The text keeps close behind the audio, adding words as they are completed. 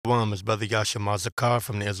It's Brother Yasha Mazakar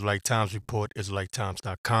from the Israelite Times Report,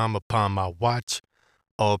 IsraeliteTimes.com. Upon my watch,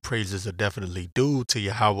 all praises are definitely due to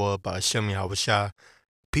Yahweh by Hashem Yahushua.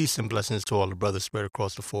 Peace and blessings to all the brothers spread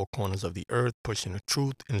across the four corners of the earth, pushing the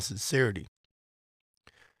truth and sincerity.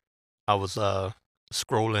 I was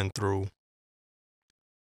scrolling through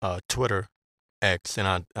Twitter X,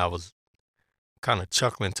 and I was kind of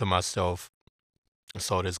chuckling to myself. I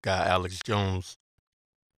saw this guy, Alex Jones,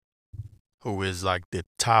 who is like the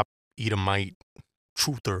top Edomite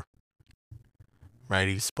truther, right?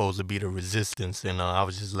 He's supposed to be the resistance, and I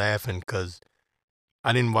was just laughing because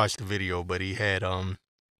I didn't watch the video, but he had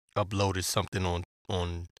uploaded something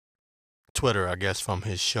on Twitter, I guess, from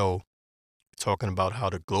his show, talking about how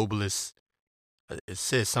the globalists. It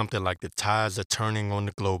says something like the tides are turning on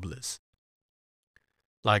the globalists.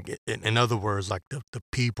 Like, in other words, like the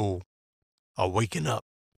people are waking up,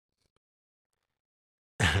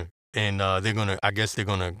 and I guess they're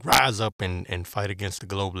gonna rise up and fight against the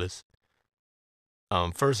globalists.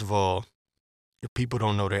 First of all, the people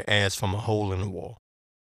don't know their ass from a hole in the wall.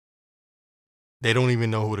 They don't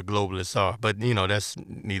even know who the globalists are, but that's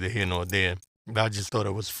neither here nor there. But I just thought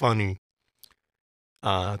it was funny.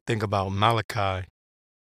 Think about Malachi,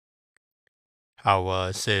 how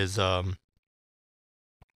it says,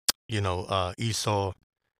 Esau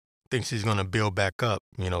thinks he's going to build back up.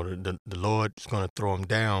 The Lord's going to throw him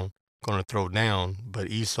down, going to throw down, but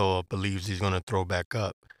Esau believes he's going to throw back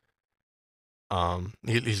up.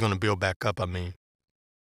 He's going to build back up, I mean.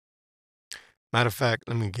 Matter of fact,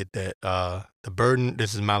 let me get that. The burden,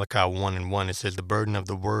 this is Malachi 1:1. It says, the burden of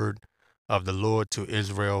the word of the Lord to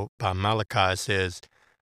Israel by Malachi says,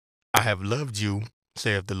 I have loved you,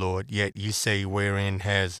 saith the Lord, yet ye say, wherein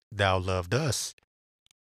hast thou loved us?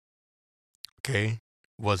 Okay.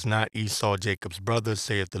 Was not Esau Jacob's brother,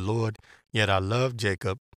 saith the Lord, yet I loved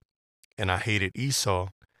Jacob, and I hated Esau,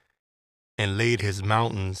 and laid his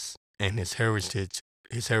mountains and his heritage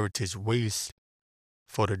waste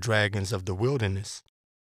for the dragons of the wilderness.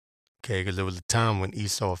 Okay, because there was a time when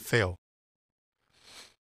Esau fell.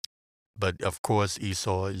 But of course,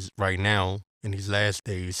 Esau is right now, in these last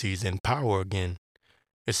days, he's in power again.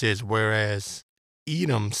 It says, whereas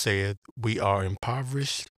Edom saith, we are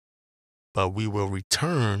impoverished, but we will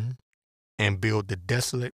return and build the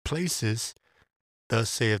desolate places, thus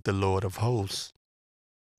saith the Lord of hosts.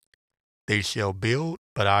 They shall build,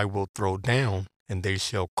 but I will throw down, and they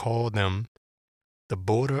shall call them the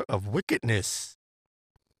border of wickedness.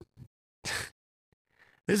 This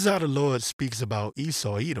is how the Lord speaks about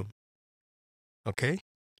Esau, Edom. Okay?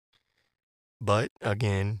 But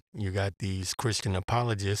again, you got these Christian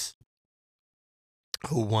apologists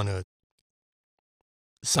who want to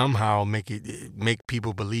somehow make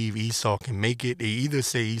people believe Esau can make it. They either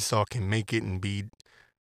say Esau can make it and be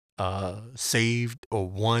saved or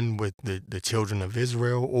one with the children of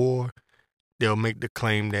Israel, or they'll make the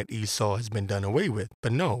claim that Esau has been done away with.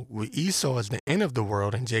 But no, Esau is the end of the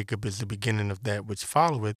world and Jacob is the beginning of that which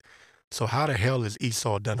followeth. So how the hell is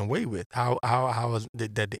Esau done away with? How is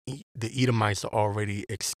that the Edomites are already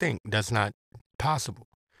extinct? That's not possible.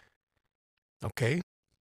 Okay?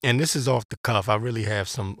 And this is off the cuff. I really have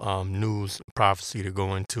some news prophecy to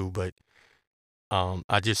go into, but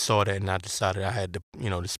I just saw that and I decided I had to,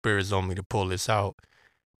 the spirit's on me to pull this out.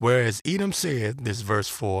 Whereas Edom said, this verse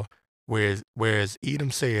 4, whereas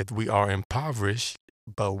Edom saith, we are impoverished,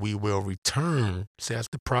 but we will return. See, that's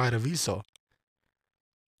the pride of Esau.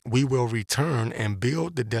 We will return and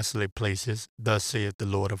build the desolate places, thus saith the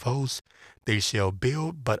Lord of hosts. They shall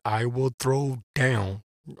build, but I will throw down.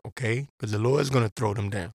 Okay? Because the Lord is going to throw them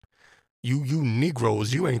down. You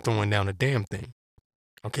Negroes, you ain't throwing down a damn thing.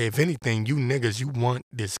 Okay, if anything, you niggas, you want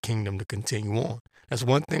this kingdom to continue on. That's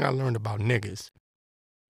one thing I learned about niggas.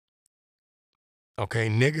 Okay,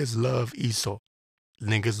 niggas love Esau.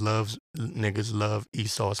 Niggas love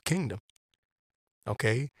Esau's kingdom.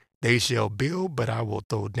 Okay, they shall build, but I will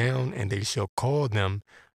throw down, and they shall call them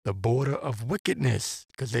the border of wickedness,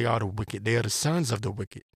 because they are the wicked. They are the sons of the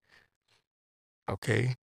wicked.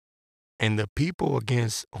 Okay, and the people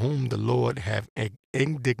against whom the Lord have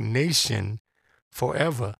indignation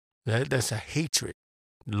forever. That's a hatred.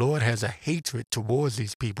 The Lord has a hatred towards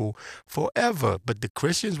these people forever. But the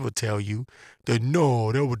Christians will tell you that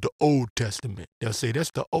no, that was the Old Testament. They'll say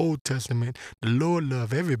that's the Old Testament. The Lord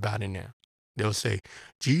loved everybody now. They'll say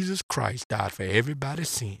Jesus Christ died for everybody's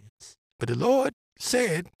sins. But the Lord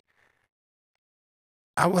said,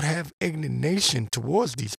 I would have indignation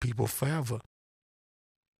towards these people forever.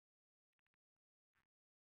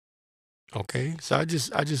 Okay, so I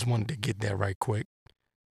just wanted to get that right quick.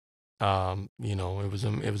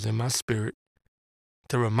 It was in my spirit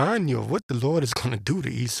to remind you of what the Lord is going to do to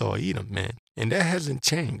Esau, Edom, man. And that hasn't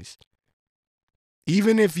changed.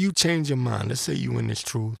 Even if you change your mind, let's say you in this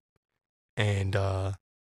truth and,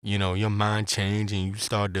 your mind change and you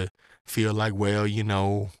start to feel like, well,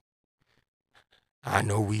 I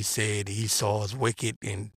know we said Esau is wicked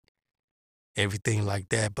and everything like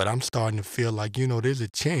that, but I'm starting to feel like, there's a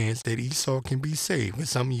chance that Esau can be saved. Because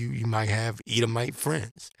some of you might have Edomite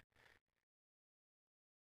friends,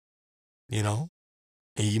 and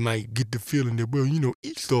you might get the feeling that, well,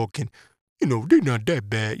 Esau can, they're not that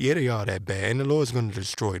bad. Yeah, they are that bad. And the Lord's going to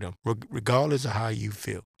destroy them, regardless of how you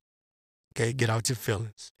feel. Okay, get out your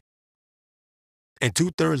feelings. And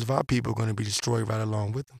 2/3 of our people are going to be destroyed right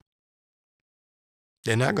along with them.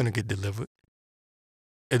 They're not going to get delivered.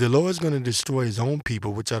 If the Lord's going to destroy his own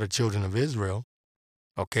people, which are the children of Israel,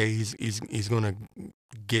 okay, he's going to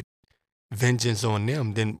get vengeance on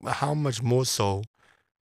them, then how much more so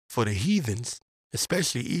for the heathens,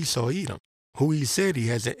 especially Esau, Edom, who he said he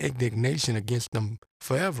has an indignation against them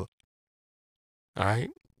forever. All right.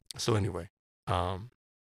 So anyway, I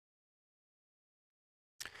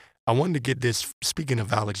wanted to get this. Speaking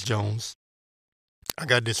of Alex Jones, I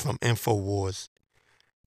got this from InfoWars.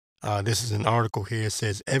 This is an article here. It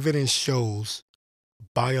says evidence shows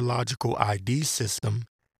biological ID system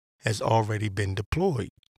has already been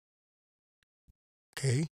deployed.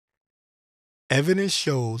 Okay. Evidence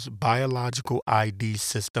shows biological ID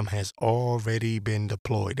system has already been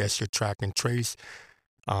deployed. That's your track and trace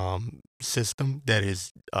system that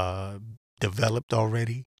is developed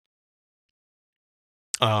already.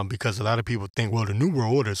 Because a lot of people think, well, the New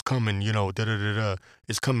World Order is coming,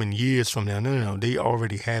 it's coming years from now. No, they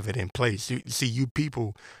already have it in place. You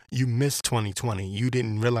people, you missed 2020. You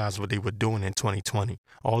didn't realize what they were doing in 2020.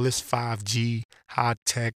 All this 5G, high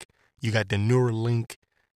tech, you got the Neuralink,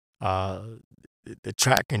 the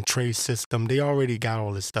track and trace system. They already got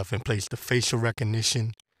all this stuff in place. The facial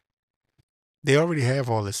recognition. They already have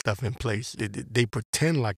all this stuff in place. They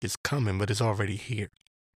pretend like it's coming, but it's already here.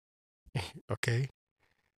 Okay?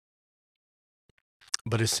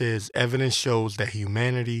 But it says evidence shows that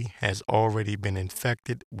humanity has already been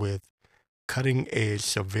infected with cutting-edge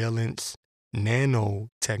surveillance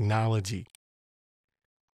nanotechnology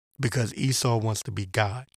because Esau wants to be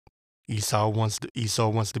God. Esau wants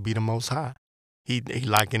to be the Most High. He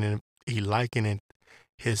likening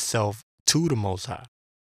himself to the Most High.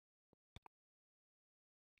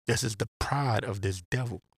 This is the pride of this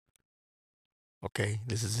devil. Okay,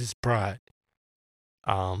 this is his pride.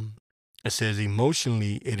 It says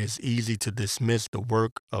emotionally, it is easy to dismiss the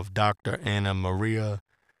work of Dr. Anna Maria.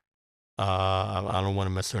 I don't want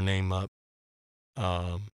to mess her name up.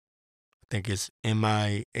 I think it's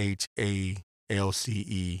Mihalcea.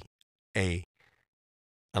 I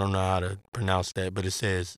don't know how to pronounce that, but it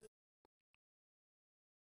says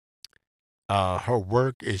her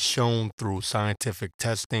work is shown through scientific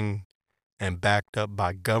testing and backed up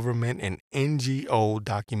by government and NGO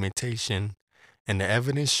documentation. And the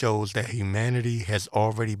evidence shows that humanity has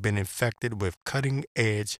already been infected with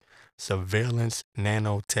cutting-edge surveillance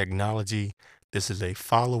nanotechnology. This is a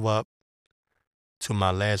follow-up to my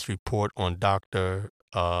last report on Dr.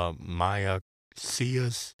 Mihalcea.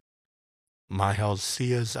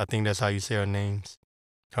 I think that's how you say her name.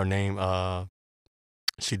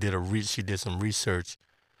 She did some research,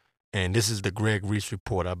 and this is the Greg Reese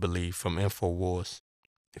report, I believe, from InfoWars.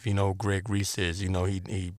 If you know who Greg Reese is,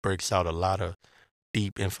 he breaks out a lot of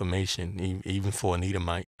deep information, even for an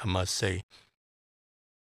Edomite, I must say.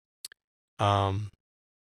 I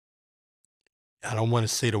don't want to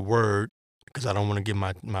say the word because I don't want to get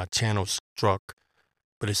my channel struck,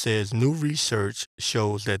 but it says new research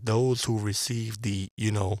shows that those who receive the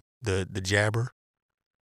jabber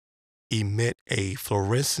emit a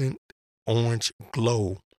fluorescent orange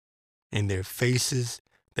glow in their faces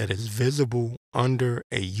that is visible under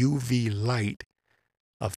a UV light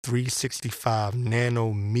of 365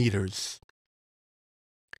 nanometers.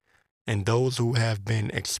 And those who have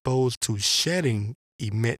been exposed to shedding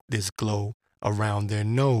emit this glow around their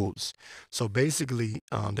nose. So basically,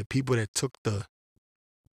 the people that took the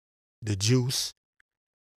juice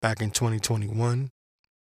back in 2021,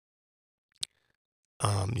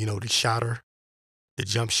 the shotter, the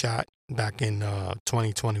jump shot back in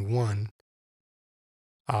 2021,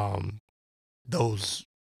 those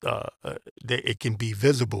it can be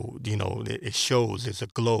visible. It shows it's a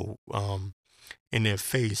glow in their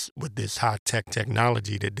face with this high tech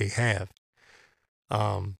technology that they have.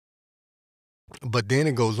 But then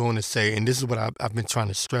it goes on to say, and this is what I've been trying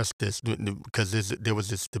to stress this, because there was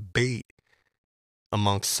this debate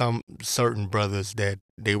among some certain brothers that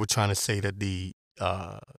they were trying to say that the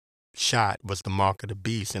shot was the mark of the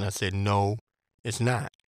beast. And I said, no, it's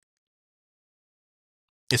not.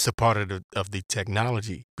 It's a part of the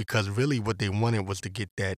technology, because really what they wanted was to get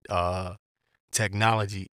that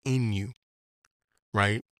technology in you,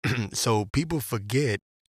 right? So people forget,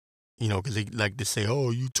 because they like to say,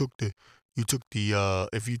 oh, if you took the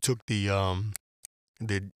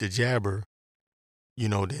jabber,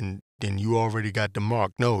 then you already got the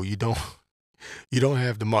mark. No, you don't. You don't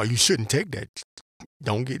have the mark. You shouldn't take that.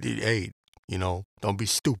 Don't get it. Hey, don't be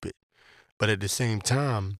stupid. But at the same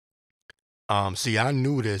time, see, I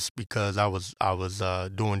knew this because I was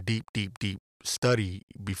doing deep study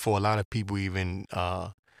before a lot of people even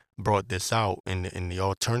brought this out in the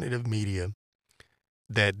alternative media,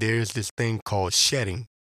 that there's this thing called shedding.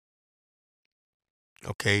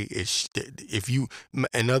 Okay, if you,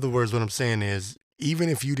 in other words, what I'm saying is, even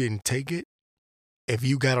if you didn't take it, if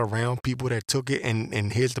you got around people that took it,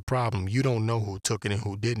 and here's the problem, you don't know who took it and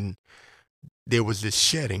who didn't. There was this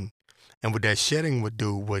shedding, and what that shedding would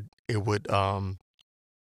do,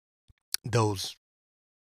 those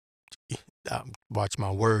watch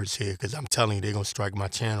my words here, because I'm telling you, they're gonna strike my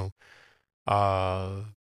channel. Uh,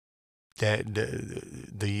 that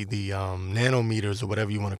the nanometers, or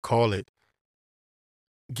whatever you want to call it,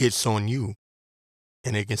 gets on you,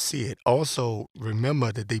 and they can see it. Also,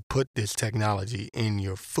 remember that they put this technology in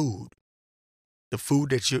your food, the food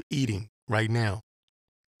that you're eating right now.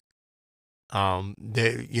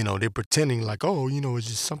 They're pretending like, oh, it's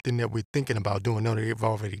just something that we're thinking about doing. No, they've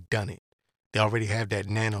already done it. They already have that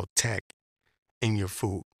nanotech in your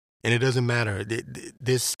food. And it doesn't matter.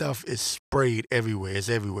 This stuff is sprayed everywhere. It's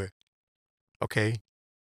everywhere. Okay?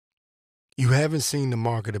 You haven't seen the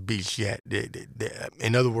mark of the beast yet.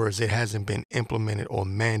 In other words, it hasn't been implemented or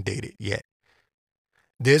mandated yet.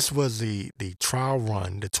 This was the trial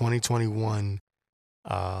run, the 2021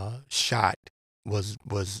 shot was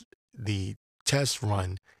the test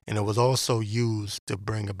run, and it was also used to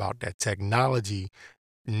bring about that technology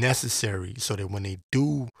necessary so that when they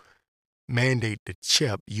do mandate the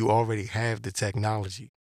chip, you already have the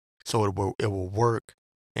technology. So it will work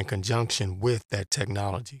in conjunction with that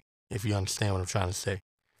technology, if you understand what I'm trying to say.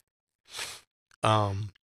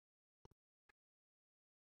 Um,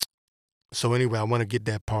 so anyway, I want to get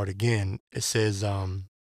that part again. It says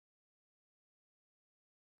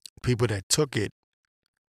people that took it,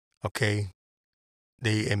 okay,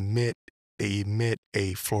 they emit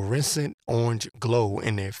a fluorescent orange glow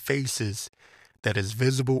in their faces that is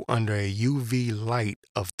visible under a UV light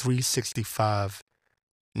of 365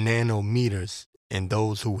 nanometers in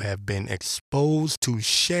those who have been exposed to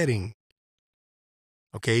shedding.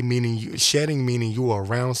 Okay, shedding meaning you are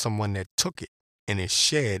around someone that took it and it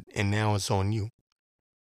shed, and now it's on you.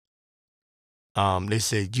 They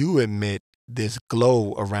said you emit this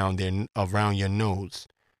glow around your nose.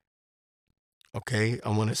 Okay, I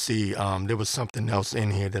want to see. There was something else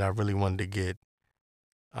in here that I really wanted to get.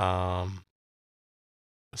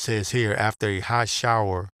 It says here, after a hot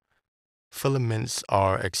shower, filaments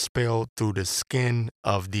are expelled through the skin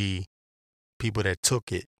of the people that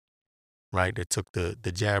took it, right? That took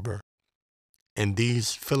the jabber. And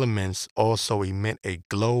these filaments also emit a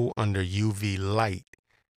glow under UV light.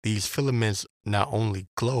 These filaments not only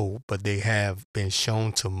glow, but they have been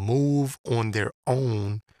shown to move on their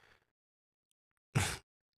own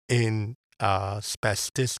in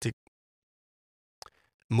spastic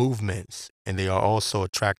movements, and they are also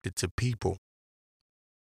attracted to people.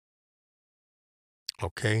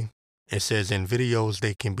 Okay? It says in videos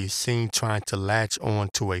they can be seen trying to latch on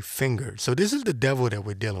to a finger. So this is the devil that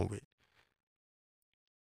we're dealing with.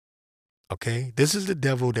 Okay? This is the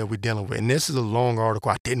devil that we're dealing with. And this is a long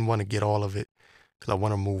article. I didn't want to get all of it because I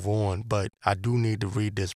want to move on, but I do need to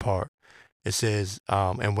read this part. It says,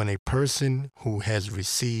 and when a person who has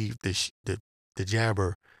received the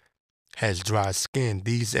jabber has dry skin,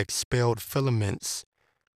 these expelled filaments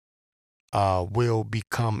will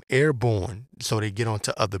become airborne. So they get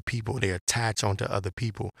onto other people. They attach onto other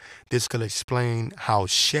people. This could explain how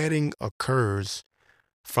shedding occurs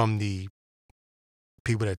from the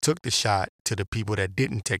people that took the shot to the people that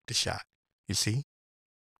didn't take the shot. You see?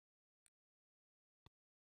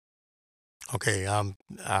 Okay, I'm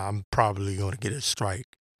probably going to get a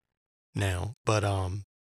strike now, but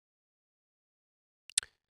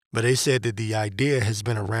they said that the idea has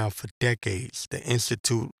been around for decades. The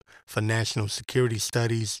Institute for National Security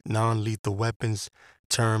Studies, Non-Lethal Weapons,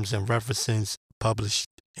 Terms and References, published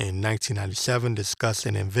in 1997, discussed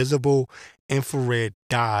an invisible infrared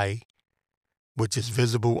dye, which is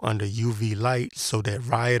visible under UV light so that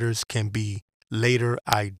rioters can be later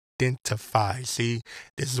identified. See,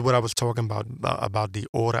 this is what I was talking about the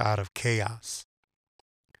order out of chaos.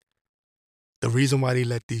 The reason why they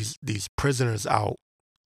let these prisoners out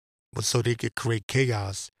was so they could create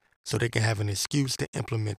chaos, so they can have an excuse to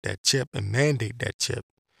implement that chip and mandate that chip.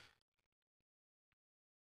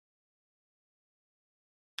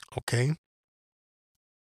 Okay?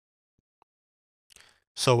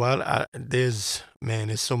 So there's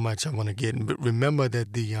so much I want to get in. But remember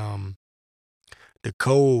that the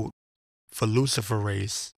code for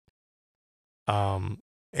luciferase, um,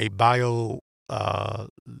 a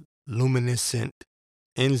bioluminescent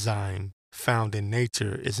enzyme found in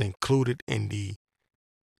nature, is included in the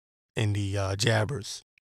jabbers.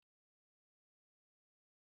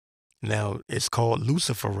 Now it's called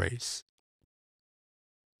luciferase.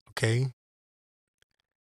 Okay,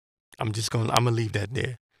 I'm gonna leave that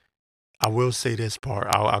there. I will say this part.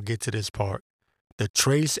 I'll get to this part. The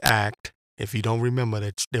Trace Act. If you don't remember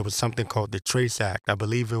that, there was something called the Trace Act. I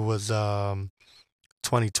believe it was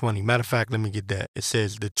 2020. Matter of fact, let me get that. It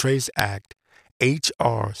says the Trace Act,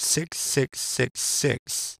 HR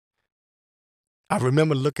 6666. I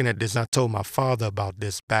remember looking at this. And I told my father about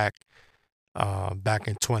this back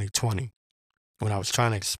in 2020 when I was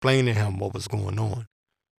trying to explain to him what was going on.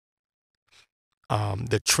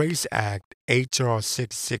 The Trace Act, HR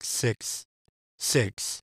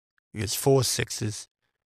 6666, is 4 sixes.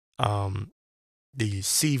 The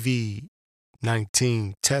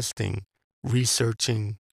CV-19 testing,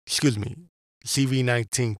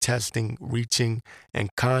 CV-19 testing, reaching, and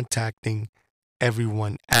contacting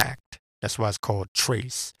everyone act. That's why it's called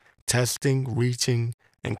TRACE. Testing, reaching,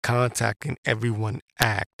 and contacting everyone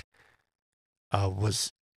act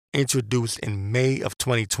was introduced in May of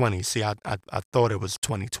 2020. See, I thought it was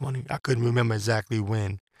 2020. I couldn't remember exactly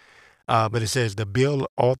when. But it says the bill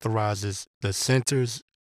authorizes the Centers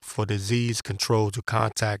for Disease Control to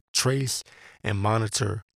contact, trace, and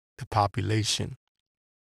monitor the population.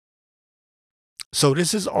 So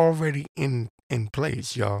this is already in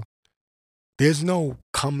place, y'all. There's no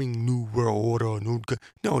coming new world order or no,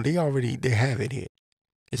 they have it here.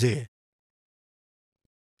 It's here.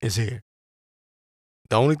 It's here.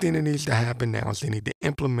 The only thing that needs to happen now is they need to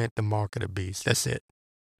implement the mark of the beast. That's it.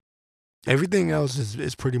 Everything else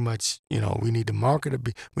is pretty much, we need the mark of the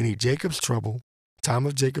beast. We need Jacob's trouble, time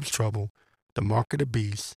of Jacob's trouble, the mark of the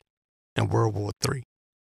beast, and World War III.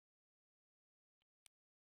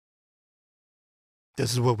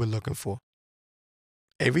 This is what we're looking for.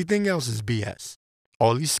 Everything else is BS.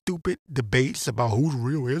 All these stupid debates about who the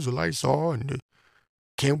real Israelites are and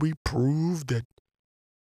can we prove that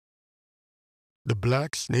the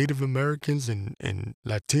blacks, Native Americans, and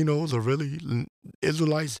Latinos are really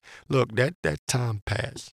Israelites. Look, that time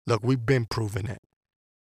passed. Look, we've been proving that.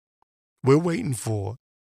 We're waiting for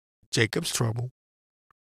Jacob's trouble,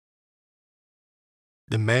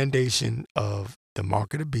 the mandation of the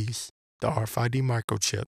mark of the beast, the RFID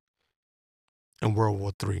microchip, and World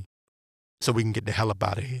War III, so we can get the hell up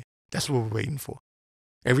out of here. That's what we're waiting for.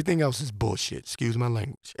 Everything else is bullshit. Excuse my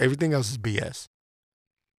language. Everything else is BS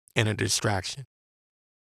and a distraction.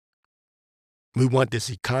 We want this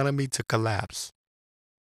economy to collapse,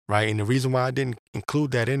 right? And the reason why I didn't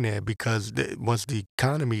include that in there, because once the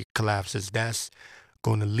economy collapses, that's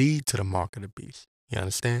going to lead to the mark of the beast. You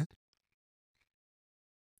understand?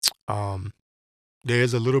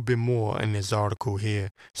 There's a little bit more in this article here.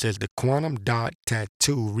 It says the quantum dot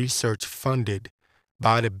tattoo research funded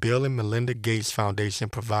by the Bill and Melinda Gates Foundation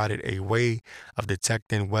provided a way of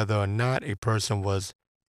detecting whether or not a person was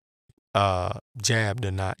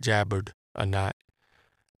jabbered or not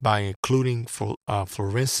by including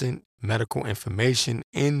fluorescent medical information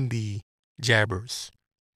in the jabbers.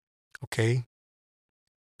 Okay?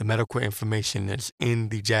 The medical information that's in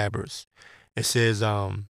the jabbers. It says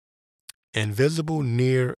invisible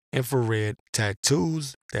near infrared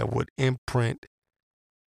tattoos that would imprint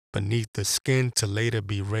beneath the skin to later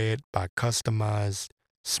be read by customized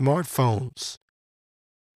smartphones.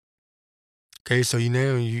 Okay, so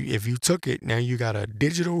if you took it, now you got a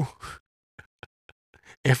digital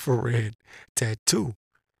infrared tattoo.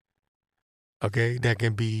 Okay, that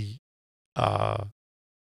can be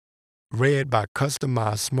read by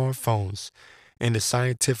customized smartphones. In the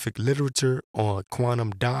scientific literature on quantum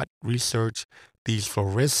dot research, these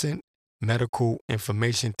fluorescent medical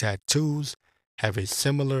information tattoos have a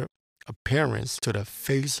similar appearance to the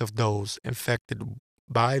face of those infected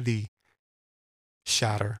by the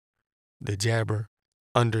shatter, the jabber,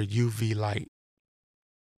 under UV light.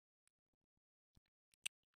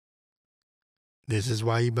 This is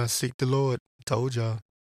why you must seek the Lord. Told y'all.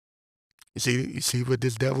 You see what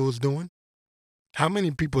this devil is doing? How many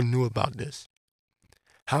people knew about this?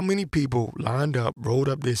 How many people lined up, rolled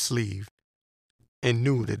up their sleeve, and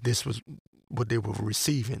knew that this was what they were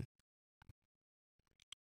receiving?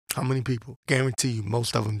 How many people? Guarantee you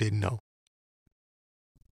most of them didn't know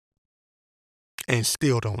and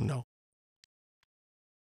still don't know.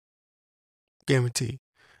 Guarantee.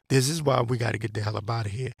 This is why we got to get the hell up out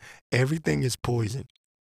of here. Everything is poison.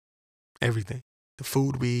 Everything. The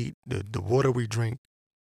food we eat, the water we drink,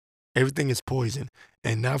 everything is poison.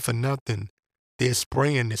 And not for nothing, they're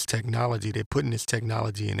spraying this technology. They're putting this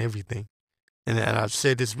technology in everything. And I've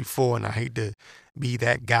said this before, and I hate to be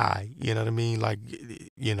that guy. You know what I mean? Like,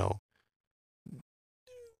 you know,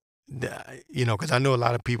 because I know a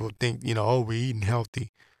lot of people think, oh, we're eating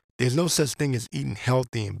healthy. There's no such thing as eating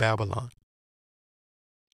healthy in Babylon.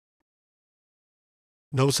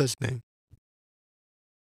 No such thing.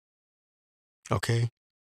 Okay?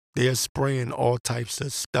 They're spraying all types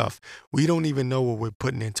of stuff. We don't even know what we're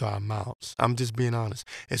putting into our mouths. I'm just being honest.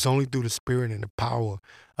 It's only through the spirit and the power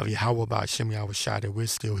of Yahweh Ba'Shem Yahweh Shai that we're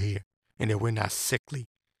still here and that we're not sickly.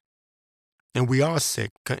 And we are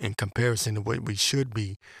sick in comparison to what we should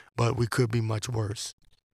be, but we could be much worse.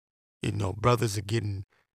 Brothers are getting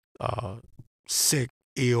sick,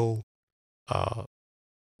 ill, uh,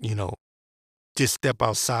 you know, just step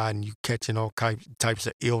outside and you catching all types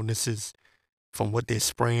of illnesses from what they're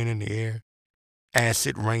spraying in the air.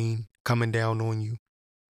 Acid rain coming down on you.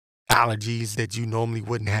 Allergies that you normally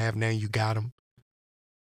wouldn't have, now you got them.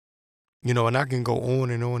 And I can go on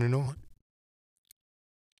and on and on.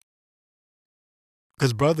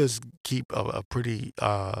 Because brothers keep a pretty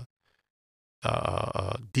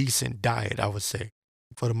decent diet, I would say,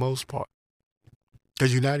 for the most part.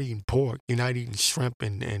 Because you're not eating pork, you're not eating shrimp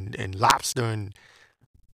and lobster and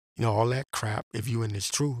all that crap. If you in this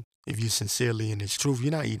truth, if you sincerely in this truth,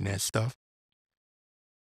 you're not eating that stuff.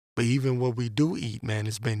 But even what we do eat, man,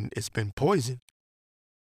 it's been poison.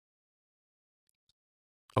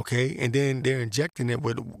 Okay, and then they're injecting it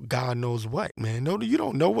with God knows what, man. No, you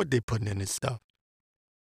don't know what they're putting in this stuff.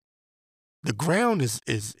 The ground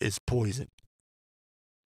is poison.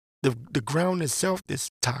 The ground itself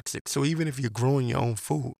is toxic. So even if you're growing your own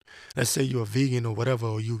food, let's say you're a vegan or whatever,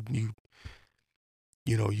 or you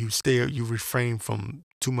refrain from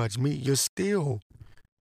too much meat, you're still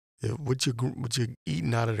what you're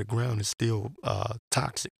eating out of the ground is still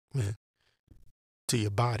toxic, man, to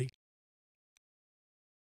your body.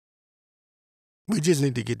 We just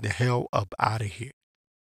need to get the hell up out of here.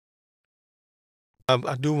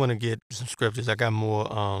 I do want to get some scriptures. I got more.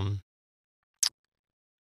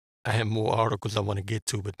 I had more articles I want to get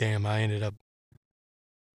to, but damn, I ended up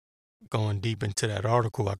going deep into that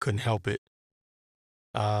article. I couldn't help it.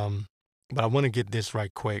 But I want to get this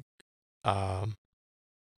right quick. I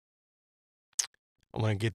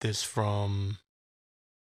want to get this from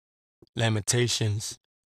Lamentations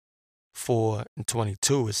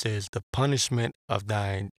 4:22. It says, "The punishment of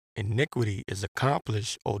thine iniquity is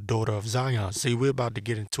accomplished, O daughter of Zion." See, we're about to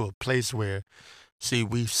get into a place where,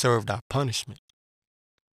 we've served our punishment.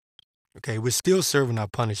 Okay, we're still serving our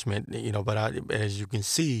punishment, but as you can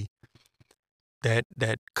see, that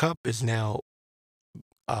cup is now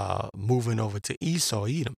moving over to Esau,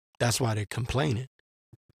 Edom. That's why they're complaining.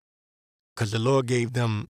 Because the Lord gave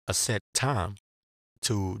them a set time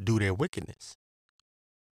to do their wickedness.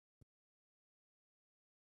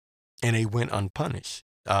 And they went unpunished.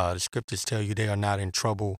 The scriptures tell you they are not in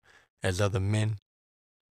trouble as other men,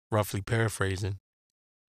 roughly paraphrasing,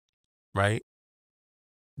 right?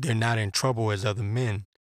 They're not in trouble as other men.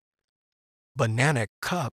 But now that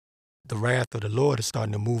cup, the wrath of the Lord is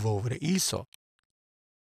starting to move over to Esau.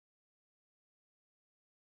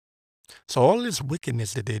 So all this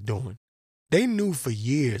wickedness that they're doing, they knew for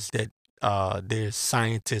years that their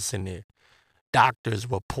scientists and their doctors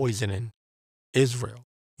were poisoning Israel.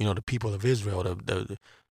 The people of Israel,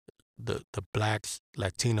 the blacks,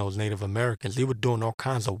 Latinos, Native Americans. They were doing all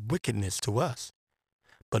kinds of wickedness to us.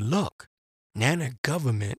 But look, now the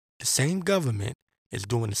government, the same government, is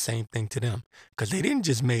doing the same thing to them. Because they didn't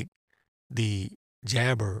just make the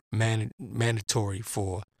jabber mandatory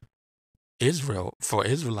for Israel, for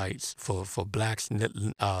Israelites, for blacks,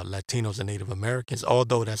 Latinos, and Native Americans,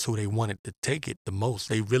 although that's who they wanted to take it the most.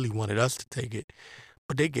 They really wanted us to take it,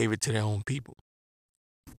 but they gave it to their own people.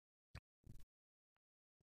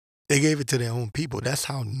 They gave it to their own people. That's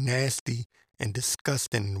how nasty and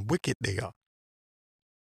disgusting and wicked they are.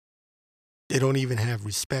 They don't even have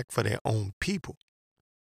respect for their own people.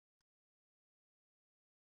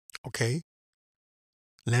 Okay?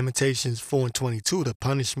 Lamentations 4:22, "The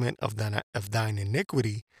punishment of thine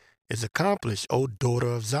iniquity is accomplished, O daughter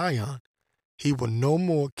of Zion. He will no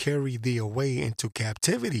more carry thee away into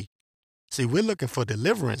captivity." See, we're looking for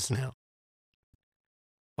deliverance now.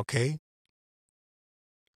 Okay?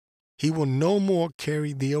 "He will no more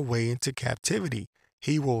carry thee away into captivity.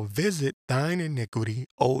 He will visit thine iniquity,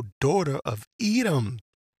 O daughter of Edom.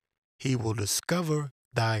 He will discover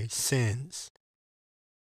thy sins.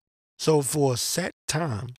 So for a set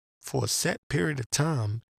time, for a set period of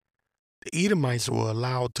time, the Edomites were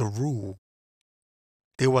allowed to rule.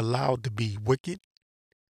 They were allowed to be wicked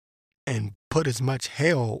and put as much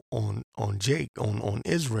hell on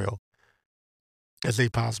Israel as they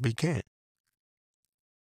possibly can.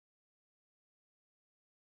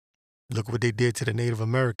 Look what they did to the Native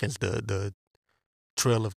Americans, the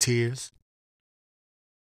Trail of Tears.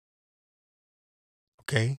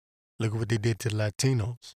 Okay? Look at what they did to the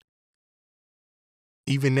Latinos.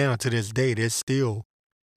 Even now, to this day, they're still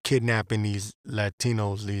kidnapping these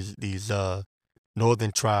Latinos, these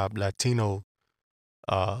northern tribe Latino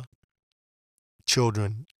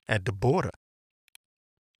children at the border,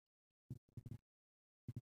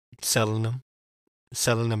 selling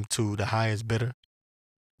them to the highest bidder,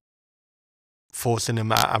 forcing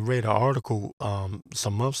them. I read an article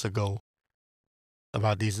some months ago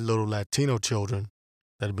about these little Latino children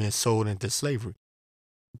that are being sold into slavery.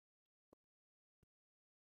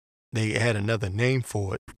 They had another name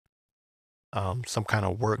for it, some kind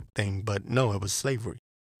of work thing, but no, it was slavery,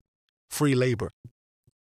 free labor.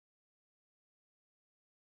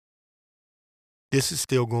 This is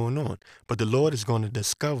still going on, but the Lord is going to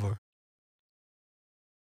discover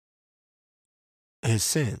his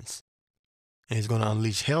sins, and he's going to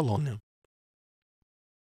unleash hell on them.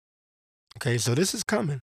 Okay, so this is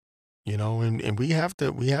coming, and we have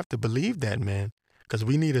to believe that, man, because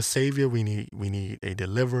we need a savior, we need a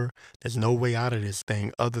deliverer. There's no way out of this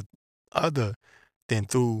thing other than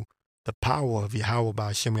through the power of Yahweh by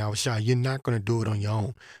Hashem Yahushua. You're not going to do it on your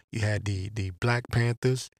own. You had the Black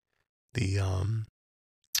Panthers, you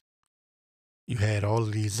had all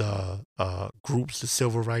of these groups, the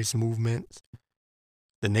civil rights movements,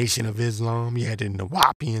 the Nation of Islam. You had the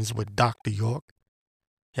Nawapians with Dr. York.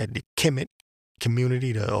 You had the Kemet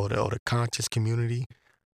community, or the conscious community,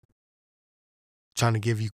 trying to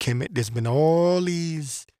give you Kemet. There's been all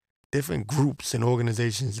these different groups and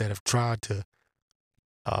organizations that have tried to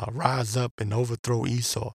rise up and overthrow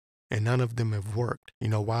Esau, and none of them have worked. You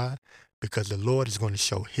know why? Because the Lord is going to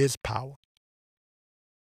show his power.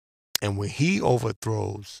 And when he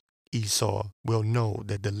overthrows Esau, we'll know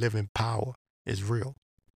that the living power is real.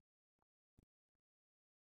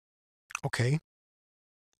 Okay?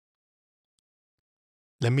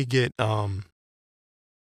 Let me get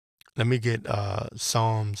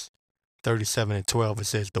Psalms 37:12. It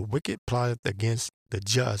says, "The wicked plotteth against the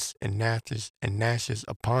just, and gnashes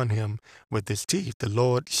upon him with his teeth. The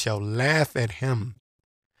Lord shall laugh at him."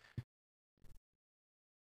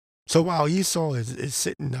 So while Esau is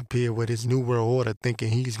sitting up here with his new world order,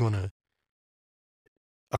 thinking he's going to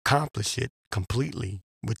accomplish it completely,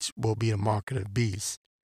 which will be the mark of the beast,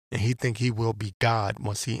 and he think he will be God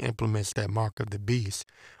once he implements that mark of the beast,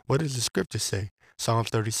 what does the scripture say? Psalms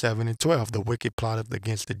 37:12, "The wicked plotteth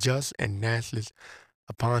against the just, and gnashes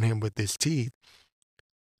upon him with his teeth."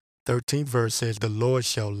 13th verse says, "The Lord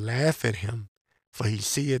shall laugh at him, for he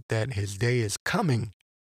seeth that his day is coming.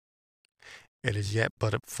 It is yet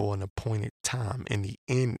but for an appointed time. In the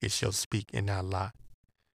end it shall speak and not lie."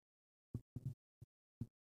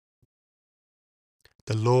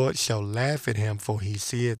 The Lord shall laugh at him, for he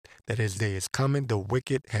seeth that his day is coming. The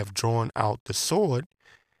wicked have drawn out the sword,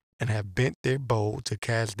 and have bent their bow to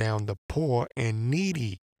cast down the poor and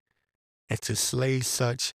needy, and to slay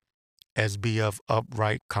such as be of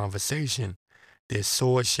upright conversation. Their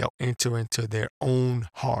sword shall enter into their own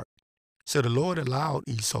heart. So the Lord allowed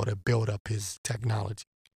Esau to build up his technology.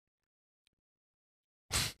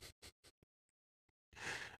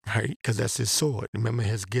 Right? Because that's his sword. Remember,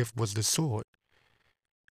 his gift was the sword.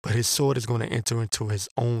 But his sword is going to enter into his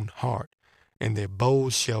own heart, and their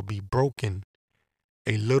bows shall be broken.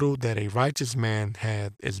 A little that a righteous man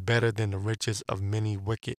hath is better than the riches of many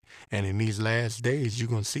wicked. And in these last days, you're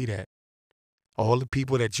going to see that. All the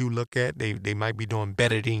people that you look at, they might be doing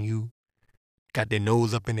better than you, got their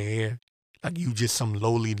nose up in the air, like you just some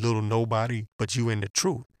lowly little nobody, but you in the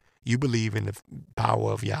truth. You believe in the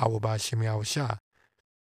power of Yahweh by Shem Yahushua.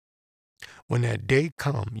 When that day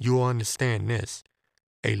come, you'll understand this.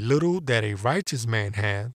 A little that a righteous man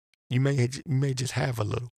hath, you may just have a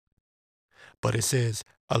little. But it says,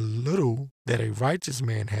 a little that a righteous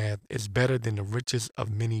man hath is better than the riches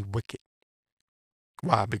of many wicked.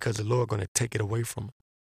 Why? Because the Lord going to take it away from them.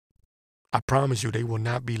 I promise you, they will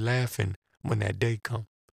not be laughing when that day come,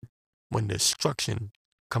 when destruction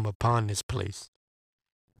come upon this place.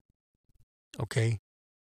 Okay?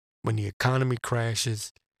 When the economy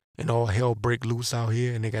crashes and all hell break loose out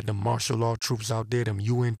here, and they got the martial law troops out there, them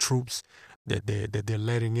UN troops, that they're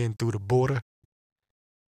letting in through the border.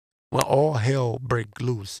 When all hell break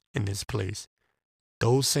loose in this place,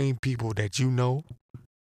 those same people that you know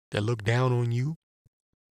that look down on you,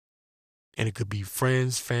 and it could be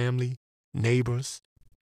friends, family, neighbors,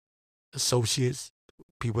 associates,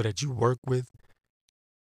 people that you work with.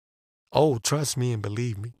 Oh, trust me and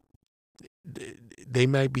believe me. They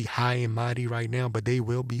might be high and mighty right now, but they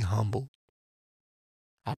will be humble.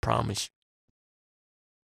 I promise you.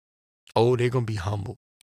 Oh, they're going to be humble.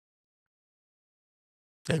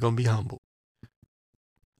 They're going to be humble.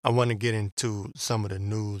 I want to get into some of the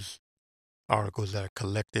news articles that are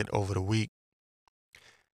collected over the week.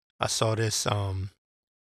 I saw this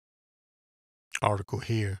article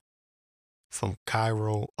here from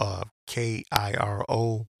KIRO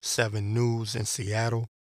 7 News in Seattle.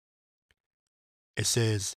 It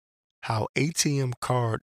says how ATM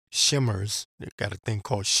card shimmers, they got a thing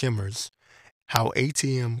called shimmers, how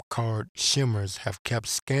ATM card shimmers have kept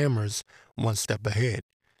scammers one step ahead.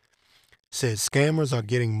 Says scammers are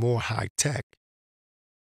getting more high tech.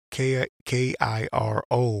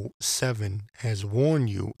 KIRO 7 has warned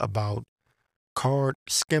you about card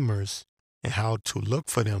skimmers and how to look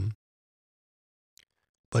for them.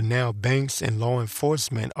 But now banks and law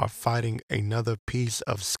enforcement are fighting another piece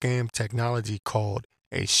of scam technology called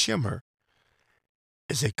a shimmer.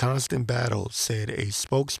 It's a constant battle, said a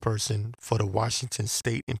spokesperson for the Washington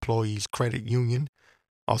State Employees Credit Union,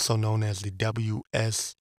 also known as the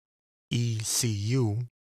WSECU.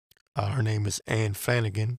 Her name is Ann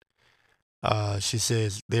Flanagan. She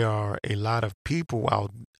says there are a lot of people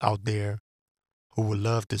out there who would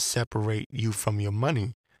love to separate you from your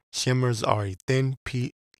money. Shimmers are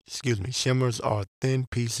shimmers are thin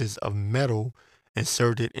pieces of metal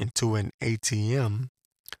inserted into an ATM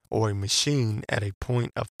or a machine at a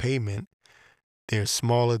point of payment. They're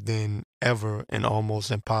smaller than ever and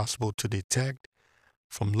almost impossible to detect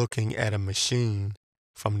from looking at a machine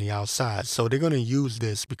from the outside. So they're going to use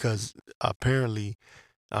this because apparently,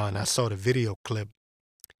 and I saw the video clip,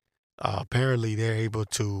 apparently they're able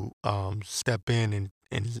to step in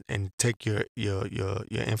and take your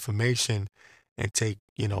information and take,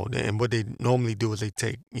 and what they normally do is they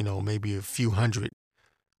take, maybe a few hundred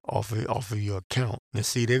off of your account. And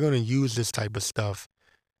see, they're going to use this type of stuff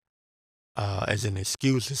as an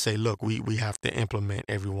excuse to say, look, we have to implement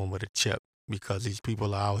everyone with a chip because these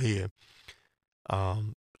people are out here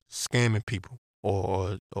um, scamming people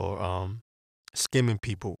or skimming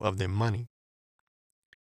people of their money.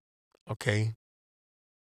 Okay.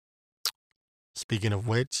 Speaking of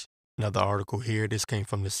which, another article here. This came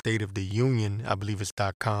from the State of the Union. I believe it's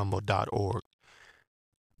 .com or .org.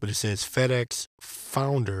 But it says FedEx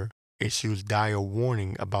founder issues dire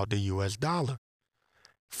warning about the U.S. dollar.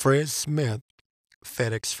 Fred Smith,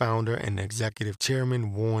 FedEx founder and executive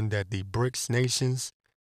chairman, warned that the BRICS nations,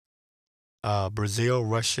 Brazil,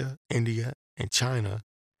 Russia, India, and China,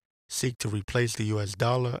 seek to replace the U.S.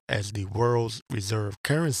 dollar as the world's reserve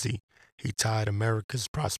currency. He tied America's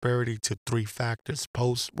prosperity to three factors: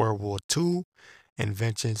 post-World War II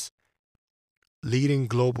inventions, leading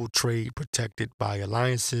global trade protected by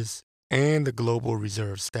alliances, and the global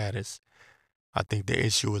reserve status. I think the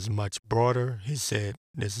issue is much broader. He said,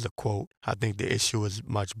 this is a quote, I think the issue is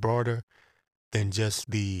much broader than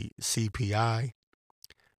just the CPI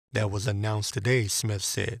that was announced today, Smith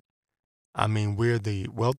said. I mean, we're the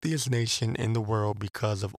wealthiest nation in the world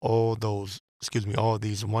because of all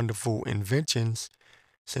these wonderful inventions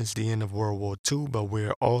since the end of World War II, but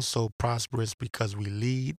we're also prosperous because we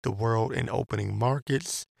lead the world in opening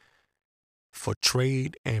markets for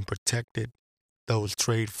trade and protected those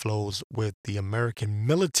trade flows with the American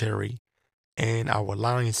military and our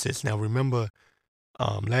alliances. Now, remember,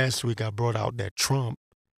 last week I brought out that Trump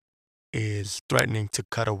is threatening to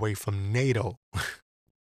cut away from NATO.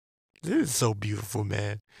 This is so beautiful,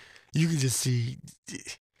 man. You can just see,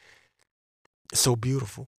 it's so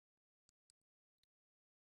beautiful.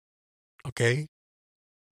 Okay?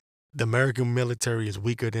 The American military is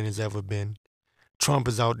weaker than it's ever been. Trump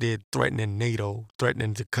is out there threatening NATO,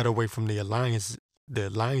 threatening to cut away from the alliances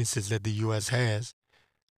that the U.S. has.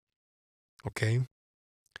 Okay?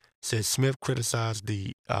 Says Smith criticized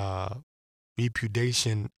the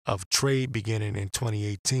repudiation of trade beginning in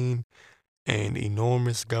 2018 and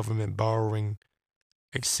enormous government borrowing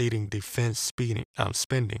exceeding defense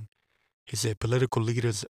spending. He said political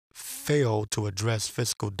leaders fail to address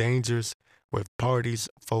fiscal dangers with parties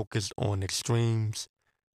focused on extremes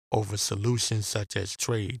over solutions such as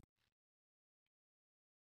trade.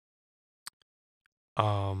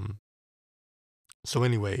 Um, so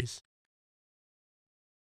anyways,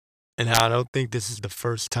 and I don't think this is the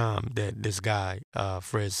first time that this guy,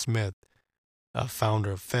 Fred Smith,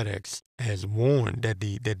 founder of FedEx, has warned that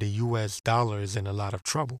the U.S. dollar is in a lot of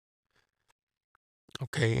trouble.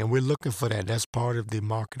 Okay, and we're looking for that. That's part of the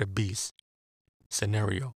market of beast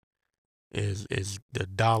scenario. Is the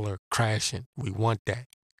dollar crashing? We want that.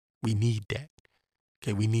 We need that.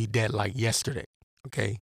 Okay, we need that like yesterday.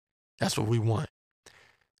 Okay, that's what we want.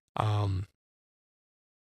 Um,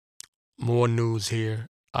 More news here.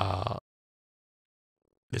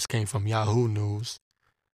 This came from Yahoo News.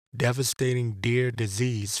 Devastating deer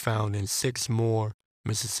disease found in 6 more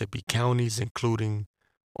Mississippi counties, including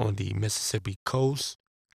on the Mississippi coast.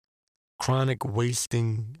 Chronic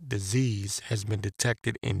wasting disease has been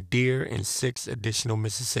detected in deer in 6 additional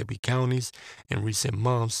Mississippi counties in recent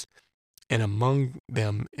months, and among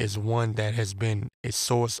them is one that has been a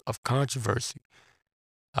source of controversy.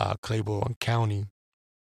 Claiborne County.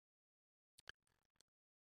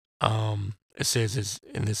 It says,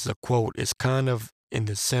 and this is a quote, it's kind of in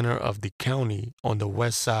the center of the county on the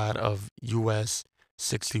west side of US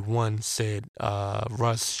 61, said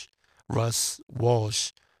Russ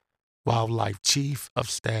Walsh, Wildlife Chief of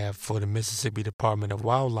Staff for the Mississippi Department of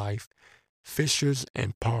Wildlife, Fisheries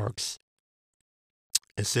and Parks.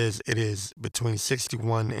 It says it is between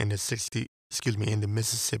 61 and in the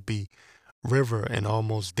Mississippi River and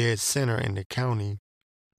almost dead center in the county.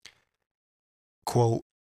 Quote,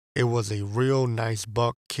 it was a real nice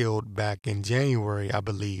buck killed back in January, I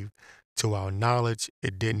believe. To our knowledge,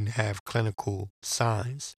 it didn't have clinical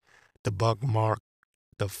signs. The buck marked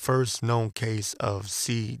the first known case of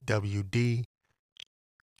CWD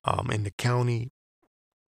in the county,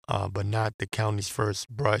 but not the county's first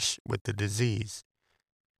brush with the disease.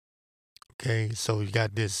 Okay, so you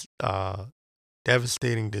got this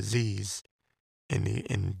devastating disease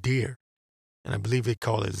in deer, and I believe they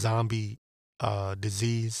call it zombie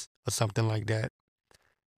disease or something like that.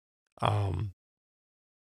 And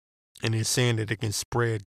they're saying that it can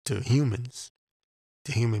spread to humans,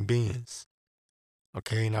 to human beings.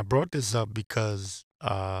 Okay, and I brought this up because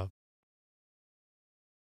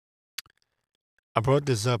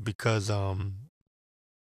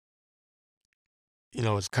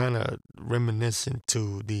it's kind of reminiscent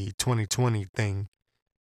to the 2020 thing.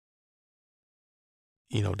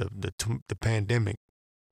 The pandemic,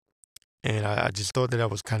 and I just thought that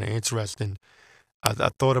was kind of interesting. I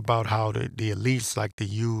thought about how the elites like to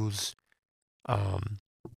use,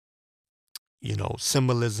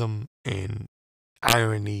 symbolism and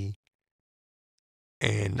irony.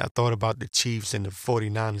 And I thought about the Chiefs and the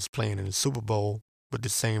 49ers playing in the Super Bowl with the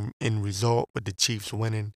same end result, with the Chiefs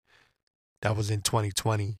winning. That was in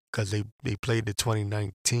 2020 because they played the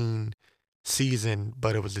 2019 season,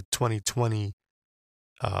 but it was the 2020,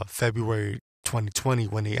 February 2020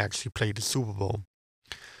 when they actually played the Super Bowl.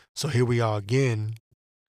 So here we are again,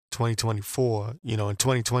 2024. And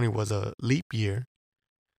 2020 was a leap year.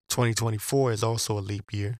 2024 is also a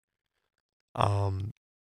leap year. And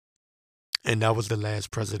that was the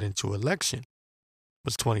last presidential election.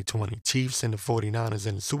 Was 2020. Chiefs and the 49ers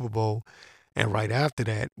in the Super Bowl. And right after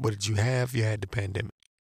that, what did you have? You had the pandemic,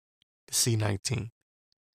 the C-19.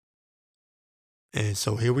 And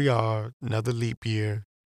so here we are, another leap year,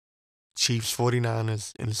 Chiefs,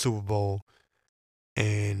 49ers in the Super Bowl,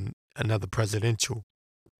 and another presidential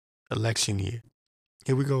election year.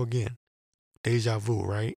 Here we go again. Deja vu,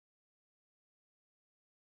 right?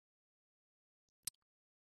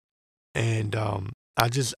 And I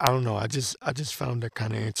don't know. I just found that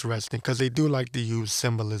kind of interesting because they do like to use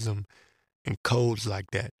symbolism and codes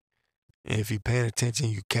like that. And if you're paying attention,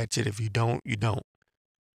 you catch it. If you don't, you don't.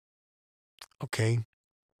 Okay,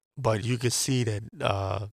 but you can see that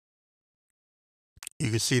the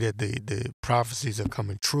prophecies are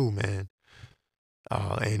coming true, man.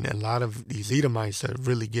 And a lot of these Edomites are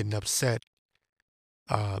really getting upset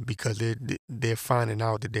because they're finding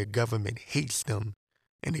out that their government hates them,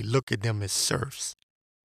 and they look at them as serfs.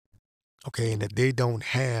 Okay, and that they don't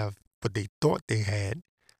have what they thought they had,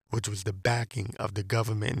 which was the backing of the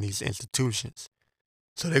government and these institutions.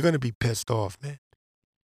 So they're going to be pissed off, man.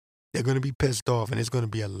 They're going to be pissed off, and there's going to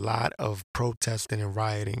be a lot of protesting and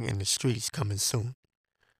rioting in the streets coming soon,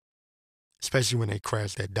 especially when they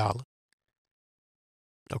crash that dollar.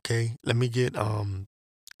 Okay, let me get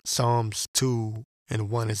Psalms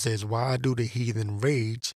 2:1. It says, "Why do the heathen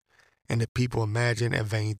rage and the people imagine a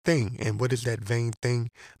vain thing?" And what is that vain thing?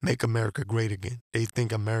 Make America great again. They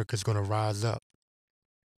think America's going to rise up.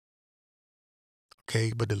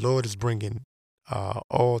 Okay, but the Lord is bringing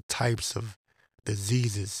all types of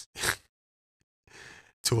diseases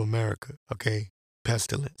to America. Okay,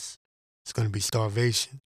 pestilence. It's going to be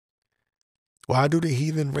starvation. Why do the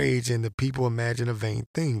heathen rage and the people imagine a vain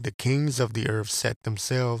thing? The kings of the earth set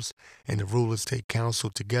themselves, and the rulers take counsel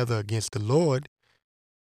together against the Lord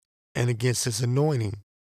and against his anointing,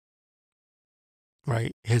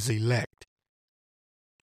 right? His elect,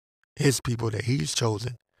 his people that he's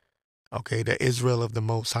chosen. Okay, the Israel of the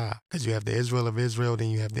Most High. Because you have the Israel of Israel, then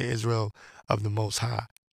you have the Israel of the Most High,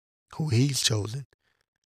 who he's chosen.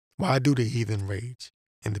 Why do the heathen rage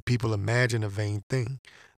and the people imagine a vain thing?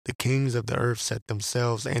 The kings of the earth set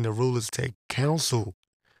themselves, and the rulers take counsel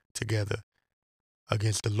together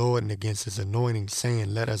against the Lord and against his anointing,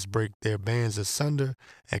 saying, let us break their bands asunder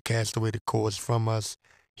and cast away the cords from us.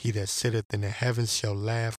 He that sitteth in the heavens shall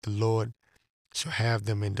laugh. The Lord shall have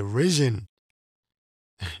them in derision.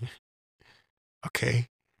 Okay?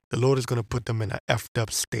 The Lord is going to put them in an effed up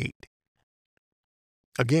state.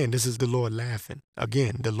 Again, this is the Lord laughing.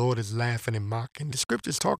 Again, the Lord is laughing and mocking. The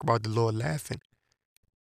scriptures talk about the Lord laughing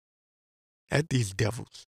at these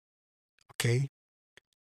devils. Okay?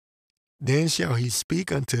 Then shall he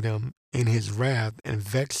speak unto them in his wrath and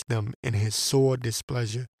vex them in his sore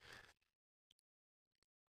displeasure.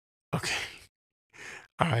 Okay.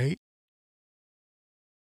 All right.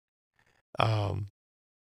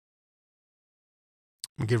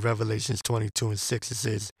 We get Revelations 22:6. It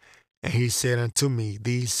says, and he said unto me,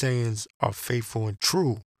 these sayings are faithful and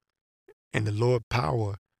true. And the Lord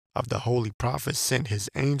power of the holy prophets sent his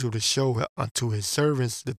angel to show unto his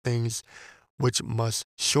servants the things which must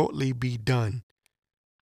shortly be done.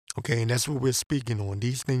 Okay, and that's what we're speaking on.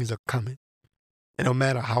 These things are coming. It don't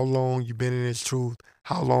matter how long you've been in this truth,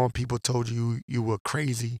 how long people told you you were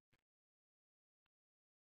crazy.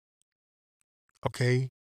 Okay,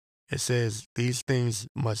 it says these things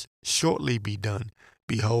must shortly be done.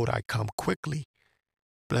 Behold, I come quickly.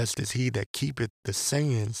 Blessed is he that keepeth the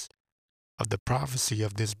sayings of the prophecy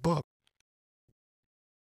of this book.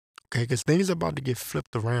 Okay, because things are about to get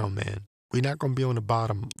flipped around, man. We're not going to be on the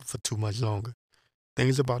bottom for too much longer.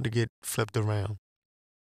 Things are about to get flipped around.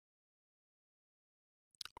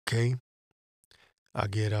 Okay, I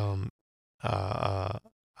get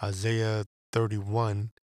Isaiah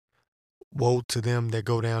 31. Woe to them that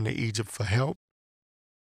go down to Egypt for help.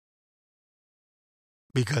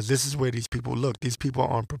 Because this is where these people look. These people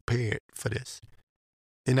aren't prepared for this.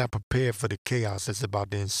 They're not prepared for the chaos that's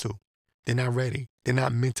about to ensue. They're not ready. They're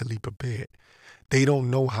not mentally prepared. They don't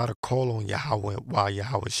know how to call on Yahweh while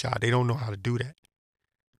Yahweh shot. They don't know how to do that.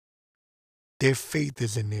 Their faith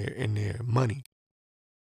is in their money,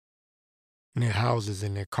 in their houses,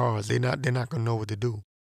 in their cars. They're not gonna know what to do.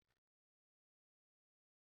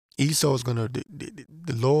 Esau is the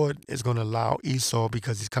Lord is gonna allow Esau,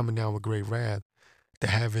 because he's coming down with great wrath, to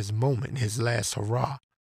have his moment, his last hurrah.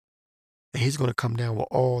 And he's gonna come down with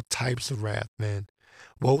all types of wrath, man.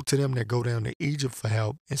 Woe to them that go down to Egypt for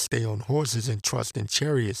help and stay on horses and trust in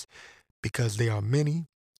chariots, because they are many,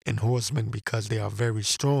 and horsemen because they are very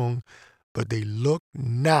strong, but they look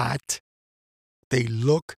not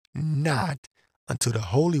unto the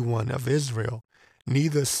Holy One of Israel,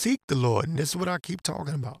 neither seek the Lord. And this is what I keep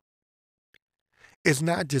talking about. It's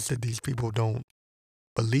not just that these people don't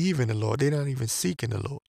believe in the Lord, they're not even seeking the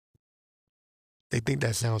Lord. They think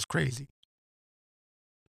that sounds crazy.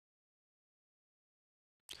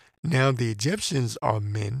 Now the Egyptians are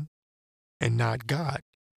men and not God,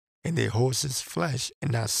 and their horses flesh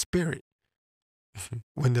and not spirit.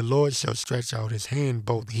 When the Lord shall stretch out his hand,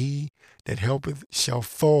 both he that helpeth shall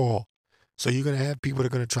fall. So you're going to have people that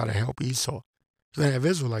are going to try to help Esau. You're going to have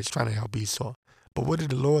Israelites trying to help Esau. But what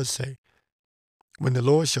did the Lord say? When the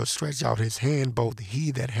Lord shall stretch out his hand, both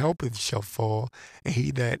he that helpeth shall fall, and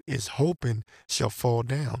he that is hoping shall fall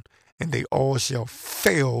down. And they all shall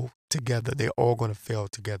fail together. They're all going to fail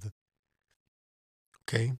together.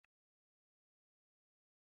 Okay?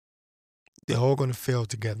 They're all going to fail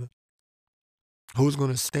together. Who's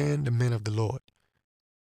going to stand? The men of the Lord.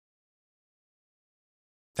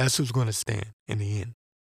 That's who's going to stand in the end.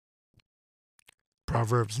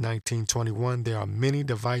 Proverbs 19:21, there are many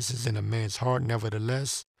devices in a man's heart,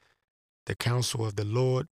 nevertheless, the counsel of the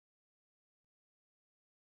Lord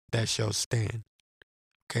that shall stand.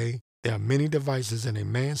 Okay? There are many devices in a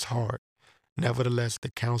man's heart, nevertheless,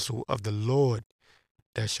 the counsel of the Lord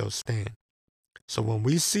that shall stand. So when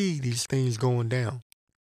we see these things going down,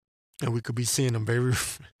 and we could be seeing them very,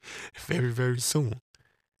 very, very soon,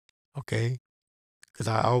 okay? Because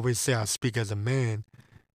I always say I speak as a man.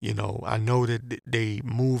 You know, I know that they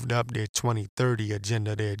moved up their 2030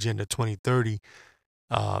 agenda, their Agenda 2030,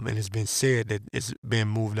 and it's been said that it's been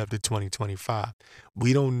moved up to 2025.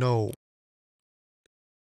 We don't know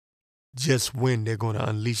just when they're going to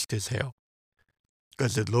unleash this hell.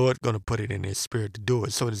 because the Lord going to put it in His spirit to do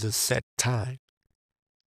it. So there's a set time.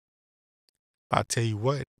 I'll tell you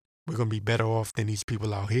what, we're going to be better off than these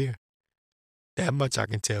people out here. That much I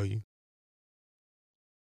can tell you.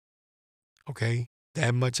 Okay?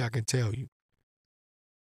 That much I can tell you.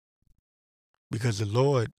 Because the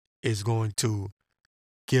Lord is going to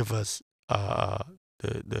give us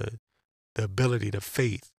the ability, the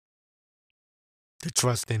faith, to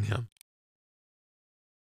trust in Him.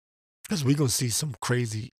 Because we're going to see some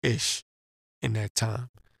crazy-ish in that time.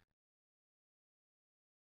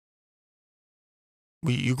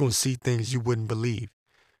 You're going to see things you wouldn't believe.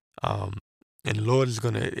 And the Lord is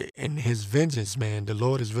going to, in His vengeance, man, the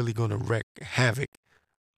Lord is really going to wreak havoc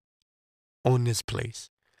on this place.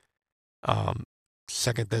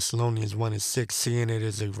 2 Thessalonians 1:6, seeing it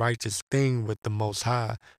is a righteous thing with the Most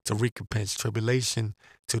High to recompense tribulation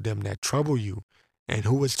to them that trouble you. And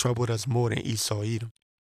who has troubled us more than Esau, Edom?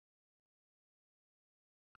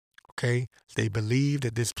 Okay? They believe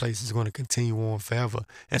that this place is going to continue on forever.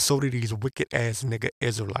 And so do these wicked-ass nigga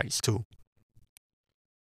Israelites, too.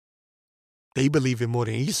 They believe it more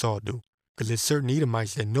than Esau do. Because there's certain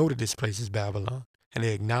Edomites that know that this place is Babylon. And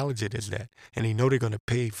they acknowledge it as that. And they know they're going to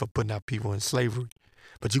pay for putting our people in slavery.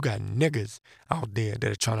 But you got niggas out there that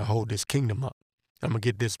are trying to hold this kingdom up. I'm going to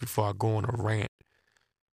get this before I go on a rant.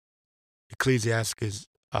 Ecclesiastes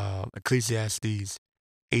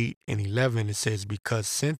 8:11, it says, because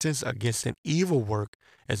sentence against an evil work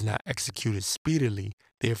is not executed speedily,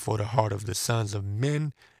 therefore the heart of the sons of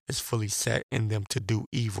men is fully set in them to do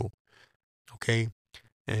evil. Okay?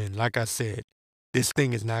 And like I said, this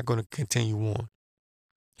thing is not going to continue on.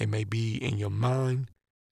 It may be in your mind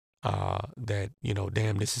that,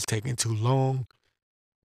 damn, this is taking too long.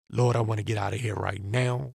 Lord, I want to get out of here right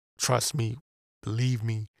now. Trust me. Believe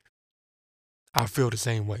me. I feel the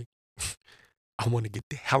same way. I want to get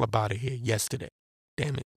the hell up out of here yesterday.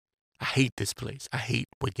 Damn it. I hate this place. I hate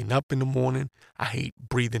waking up in the morning. I hate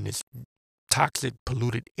breathing this toxic,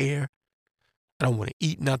 polluted air. I don't want to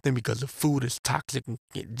eat nothing because the food is toxic and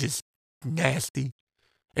just nasty.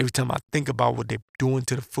 Every time I think about what they're doing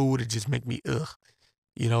to the food, it just make me ugh.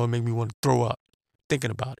 It make me want to throw up thinking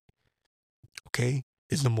about it. Okay?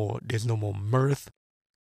 There's no more mirth.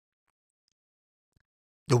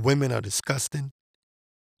 The women are disgusting.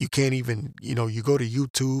 You can't even, you go to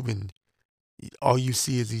YouTube and all you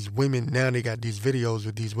see is these women. Now they got these videos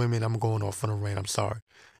with these women. I'm going off on a rant. I'm sorry.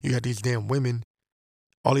 You got these damn women.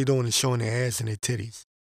 All they doing is showing their ass and their titties.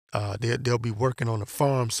 They'll be working on a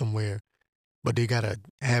farm somewhere, but they got to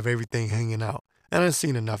have everything hanging out. And I've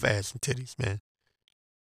seen enough ass and titties, man.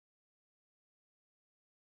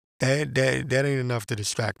 That ain't enough to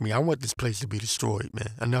distract me. I want this place to be destroyed,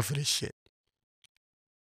 man. Enough of this shit.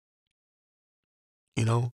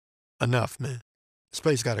 Enough, man. This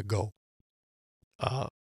place got to go.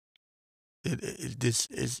 It's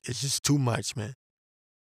just too much, man.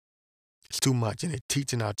 It's too much. And they're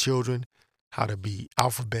teaching our children how to be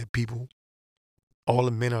alphabet people. All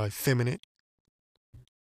the men are effeminate.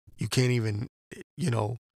 You can't even,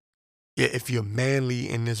 if you're manly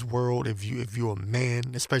in this world, if you're a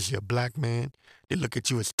man, especially a black man, they look at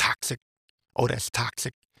you as toxic. Oh, that's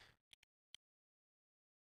toxic.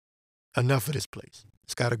 Enough of this place.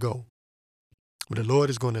 It's got to go. But the Lord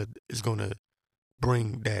is gonna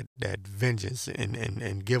bring that vengeance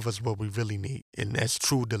and give us what we really need, and that's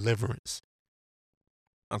true deliverance.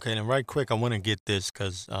 Okay, and right quick, I want to get this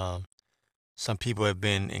because some people have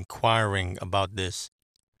been inquiring about this,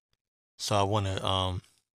 so I want to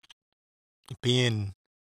being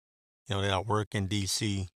that I work in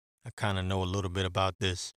D.C., I kind of know a little bit about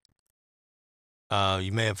this.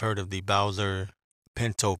 You may have heard of the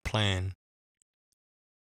Bowser-Pinto plan.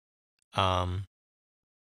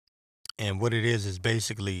 And what it is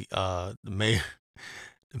basically the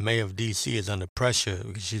mayor of D.C. is under pressure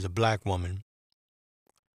because she's a black woman.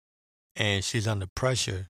 And she's under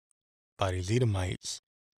pressure by these Edomites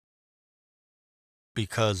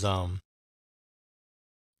because,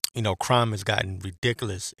 crime has gotten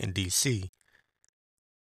ridiculous in D.C.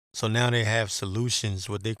 So now they have solutions,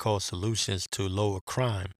 what they call solutions to lower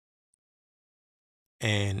crime.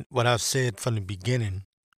 And what I've said from the beginning,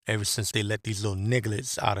 ever since they let these little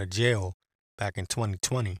nigglets out of jail back in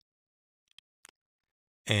 2020,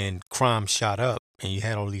 and crime shot up, and you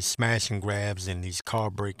had all these smash and grabs and these car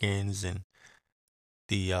break-ins, and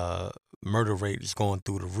the murder rate is going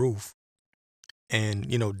through the roof. And,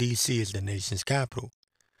 D.C. is the nation's capital.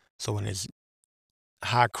 So when there's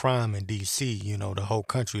high crime in D.C., the whole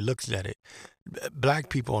country looks at it. Black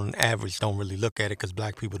people on average don't really look at it because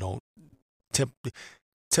black people don't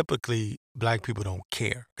typically black people don't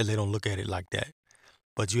care because they don't look at it like that.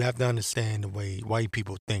 But you have to understand the way white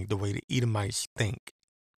people think, the way the Edomites think.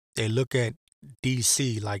 They look at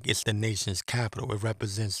D.C. like it's the nation's capital. It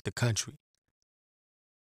represents the country.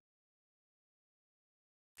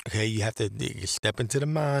 Okay, you have to step into the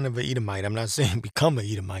mind of an Edomite. I'm not saying become an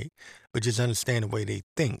Edomite, but just understand the way they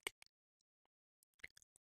think.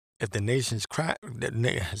 If the nation's I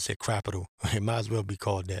said capital, it might as well be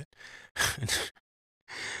called that.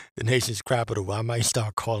 The nation's capital, I might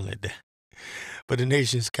start calling it that. But the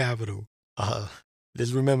nation's capital,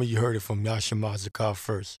 just remember you heard it from Yasha Mazakar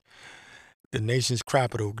first. The nation's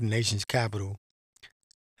capital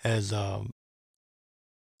has, for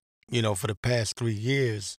the past 3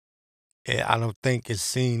 years, I don't think it's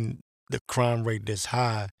seen the crime rate this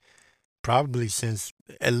high probably since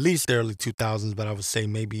at least the early 2000s, but I would say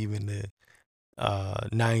maybe even the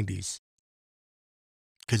 90s.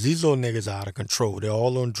 Because these little niggas are out of control. They're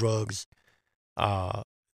all on drugs.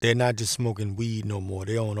 They're not just smoking weed no more.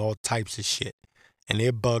 They're on all types of shit. And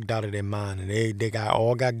they're bugged out of their mind. And they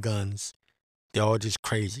all got guns. They're all just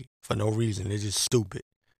crazy for no reason. They're just stupid,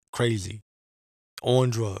 crazy,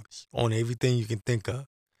 on drugs, on everything you can think of.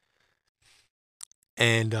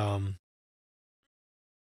 And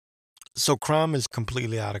so crime is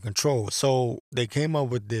completely out of control. So they came up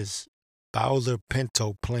with this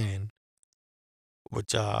Bowser-Pinto plan,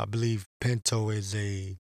 which I believe Pinto is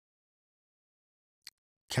a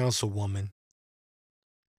councilwoman.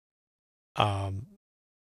 I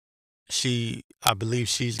believe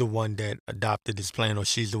she's the one that adopted this plan, or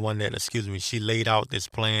she's the one that, she laid out this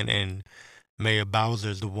plan, and Mayor Bowser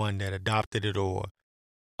is the one that adopted it or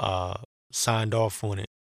signed off on it.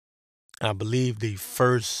 And I believe the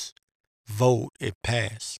first vote, it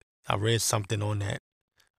passed. I read something on that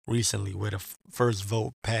recently where the first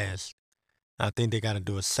vote passed. I think they got to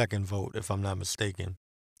do a second vote, if I'm not mistaken.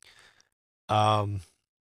 But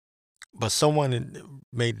someone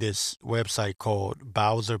made this website called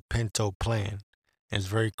Bowser Pinto Plan, and is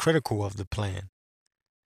very critical of the plan.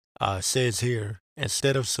 It says here,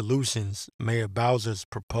 instead of solutions, Mayor Bowser's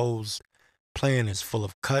proposed plan is full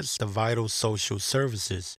of cuts to vital social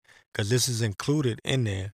services, because this is included in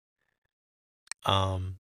there,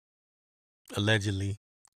 allegedly,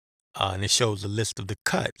 and it shows a list of the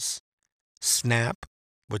cuts. SNAP,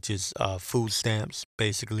 which is food stamps,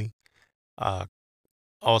 basically.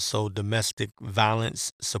 Also, domestic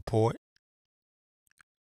violence support,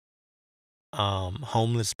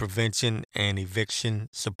 homeless prevention and eviction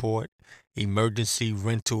support, emergency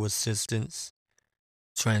rental assistance,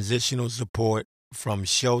 transitional support from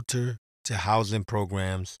shelter to housing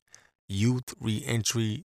programs, youth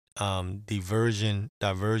reentry, diversion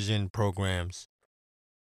programs.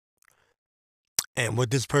 And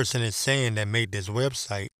what this person is saying that made this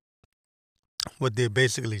website, what they're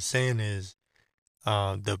basically saying is,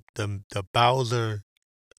 the Bowser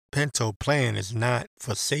Pinto plan is not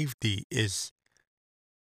for safety, it's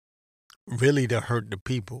really to hurt the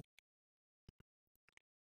people.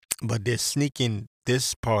 But they're sneaking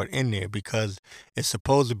this part in there because it's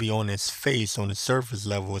supposed to be on its face, on the surface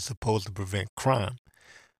level, it's supposed to prevent crime.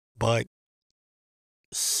 But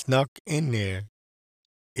snuck in there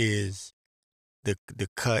is the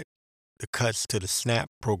cuts to the SNAP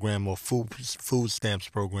program or food stamps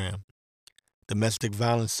program, domestic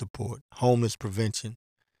violence support, homeless prevention.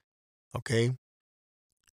 Okay?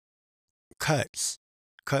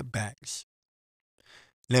 Cutbacks.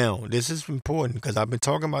 Now, this is important because I've been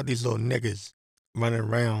talking about these little niggas running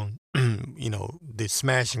around, the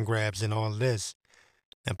smash and grabs and all this.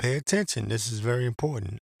 Now, pay attention. This is very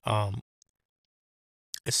important.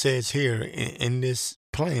 It says here in this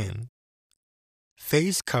plan,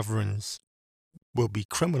 face coverings will be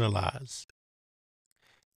criminalized.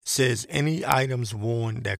 It says any items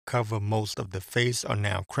worn that cover most of the face are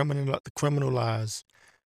now criminalized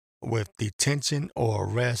with detention or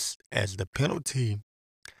arrest as the penalty.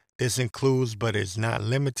 This includes, but is not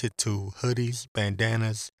limited to, hoodies,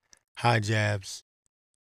 bandanas, hijabs.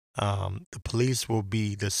 The police will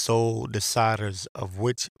be the sole deciders of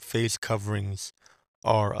which face coverings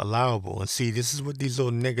are allowable. And see, this is what these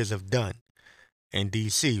little niggas have done in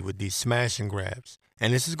D.C. with these smash and grabs.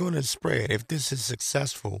 And this is going to spread. If this is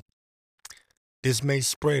successful, this may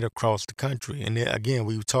spread across the country. And then, again,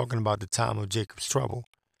 we were talking about the time of Jacob's trouble.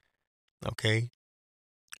 Okay?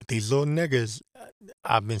 These little niggas,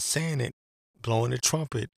 I've been saying it, blowing the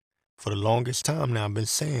trumpet for the longest time now. I've been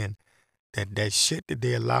saying that shit that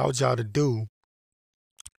they allowed y'all to do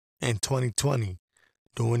in 2020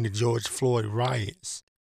 during the George Floyd riots,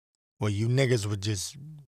 where you niggas were just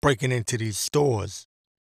breaking into these stores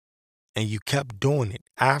and you kept doing it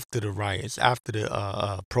after the riots, after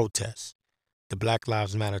the protests. the Black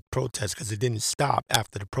Lives Matter protest because it didn't stop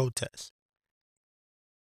after the protest.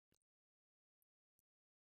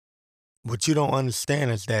 What you don't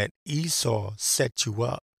understand is that Esau set you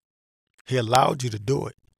up. He allowed you to do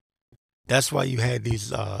it. That's why you had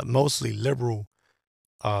these mostly liberal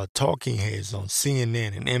talking heads on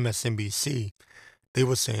CNN and MSNBC. They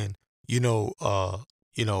were saying, you know,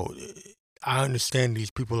 I understand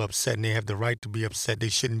these people upset and they have the right to be upset. They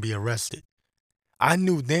shouldn't be arrested. I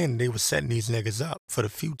knew then they were setting these niggas up for the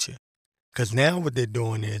future. Because now what they're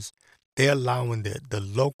doing is they're allowing the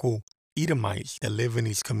local Edomites that live in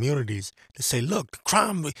these communities to say, look, the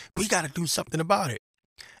crime, we got to do something about it.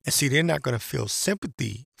 And see, they're not going to feel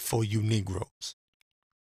sympathy for you Negroes.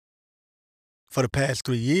 For the past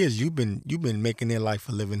 3 years, you've been making their life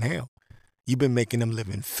a living hell. You've been making them live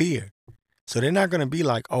in fear. So they're not going to be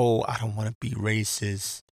like, oh, I don't want to be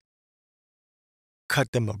racist.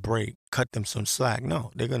 Cut them a break, cut them some slack.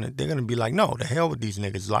 No, they're gonna be like, no, the hell with these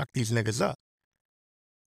niggas, lock these niggas up.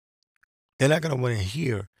 They're not gonna want to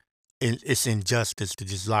hear it's injustice to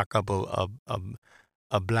just lock up a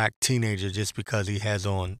black teenager just because he has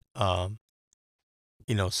on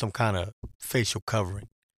some kind of facial covering.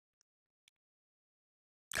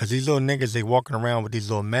 Cause these little niggas, they walking around with these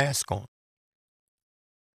little masks on.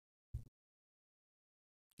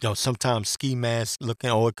 Sometimes ski masks looking,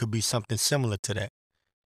 or it could be something similar to that.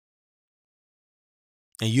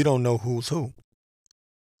 And you don't know who's who.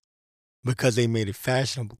 Because they made it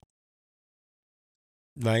fashionable.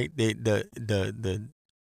 Right? The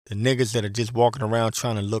niggas that are just walking around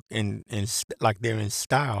trying to look in like they're in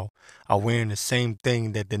style are wearing the same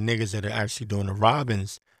thing that the niggas that are actually doing the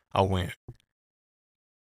robbings are wearing.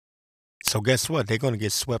 So guess what? They're going to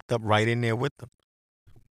get swept up right in there with them.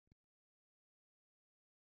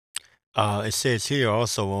 It says here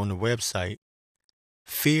also on the website,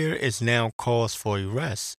 fear is now cause for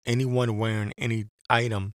arrest. Anyone wearing any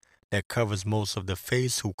item that covers most of the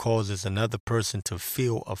face who causes another person to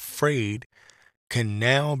feel afraid can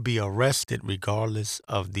now be arrested regardless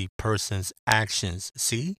of the person's actions.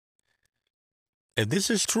 See? If this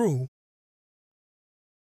is true,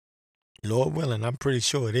 Lord willing, I'm pretty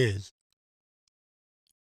sure it is.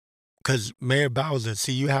 Because Mayor Bowser,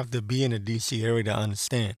 see, you have to be in the D.C. area to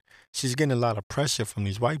understand. She's getting a lot of pressure from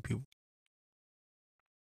these white people.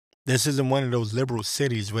 This isn't one of those liberal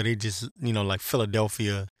cities where they just, like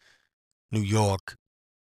Philadelphia, New York,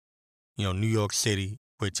 New York City,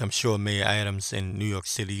 which I'm sure Mayor Adams in New York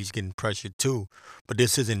City is getting pressured too. But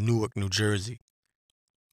this isn't Newark, New Jersey.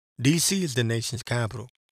 D.C. is the nation's capital.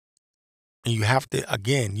 And you have to,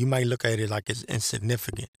 again, you might look at it like it's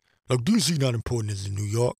insignificant. Like, D.C. not important as in New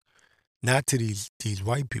York. Not to these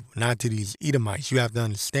white people, not to these Edomites. You have to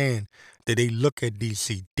understand that they look at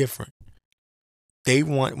D.C. different. They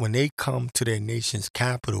want, when they come to their nation's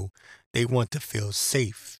capital, they want to feel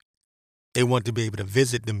safe. They want to be able to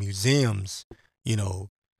visit the museums,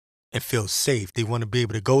 and feel safe. They want to be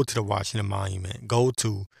able to go to the Washington Monument, go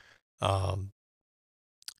to, the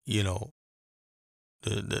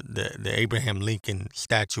Abraham Lincoln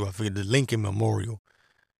statue. I forget, the Lincoln Memorial.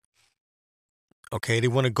 Okay, they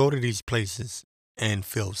want to go to these places and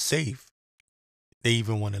feel safe. They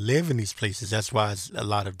even want to live in these places. That's why it's a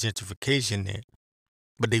lot of gentrification there.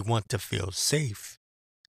 But they want to feel safe.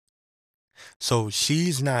 So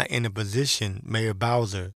she's not in a position, Mayor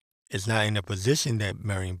Bowser is not in a position that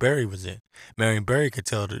Marion Barry was in. Marion Barry could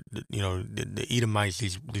tell the Edomites,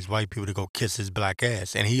 these white people, to go kiss his black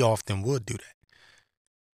ass. And he often would do that.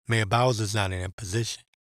 Mayor Bowser's not in a position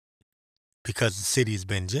because the city has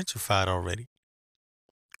been gentrified already.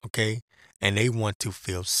 Okay? And they want to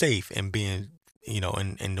feel safe and being,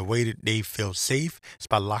 and the way that they feel safe is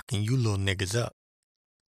by locking you little niggas up.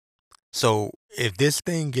 So if this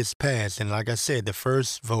thing gets passed, and like I said, the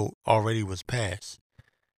first vote already was passed.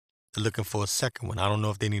 They're looking for a second one. I don't know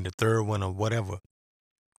if they need a third one or whatever.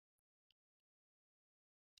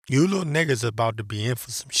 You little niggas are about to be in for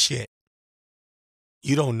some shit.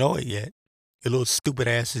 You don't know it yet. You little stupid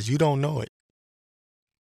asses, you don't know it.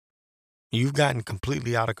 You've gotten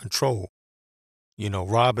completely out of control.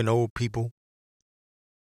 Robbing old people.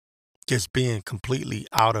 Just being completely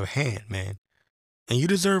out of hand, man. And you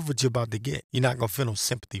deserve what you're about to get. You're not going to feel no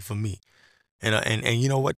sympathy for me. And you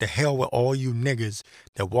know what? The hell with all you niggas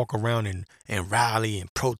that walk around and rally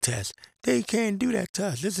and protest. They can't do that to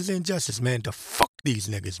us. This is injustice, man. The fuck these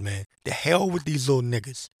niggas, man. The hell with these little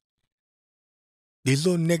niggas. These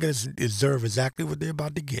little niggas deserve exactly what they're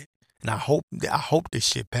about to get. And I hope this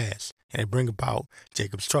shit pass and it bring about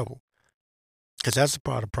Jacob's trouble. Because that's a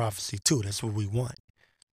part of prophecy too. That's what we want.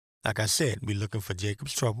 Like I said, we're looking for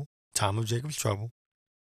Jacob's trouble, time of Jacob's trouble,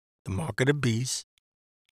 the mark of the beast,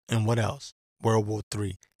 and what else? World War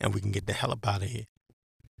III, and we can get the hell up out of here.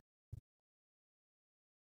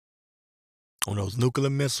 When those nuclear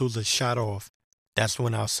missiles are shot off, that's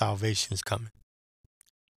when our salvation is coming.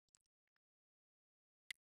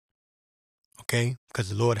 Okay? Because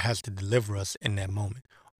the Lord has to deliver us in that moment,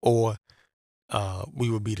 or we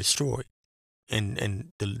will be destroyed.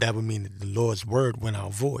 And that would mean that the Lord's word went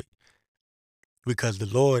out void, because the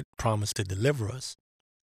Lord promised to deliver us,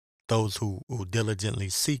 those who diligently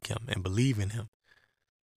seek him and believe in him.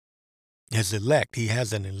 His elect, he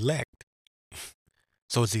has an elect.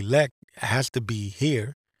 So his elect has to be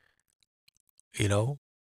here,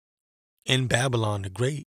 in Babylon the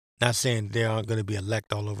Great. Not saying there aren't going to be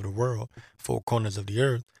elect all over the world, four corners of the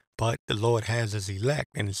earth, but the Lord has his elect.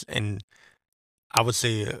 And I would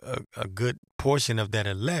say a good portion of that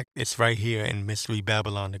elect is right here in Mystery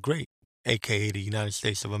Babylon the Great, a.k.a. the United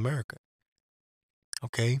States of America.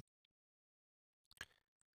 Okay?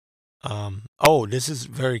 This is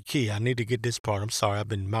very key. I need to get this part. I'm sorry, I've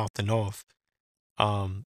been mouthing off.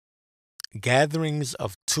 Gatherings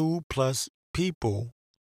of 2+ people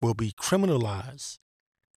will be criminalized.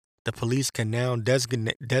 The police can now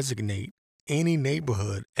designate any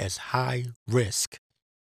neighborhood as high risk.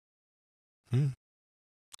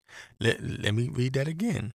 Let me read that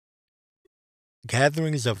again.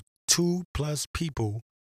 Gatherings of 2+ people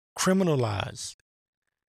criminalized.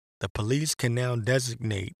 The police can now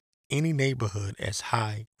designate any neighborhood as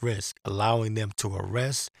high risk, allowing them to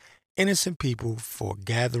arrest innocent people for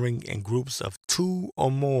gathering in groups of 2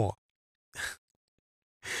 or more.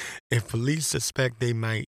 If police suspect they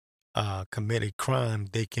might commit a crime,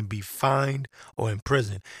 they can be fined or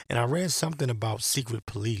imprisoned. And I read something about secret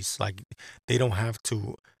police, like they don't have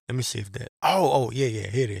to. Let me see if that. Yeah.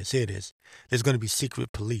 Here it is. There's going to be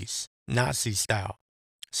secret police, Nazi style,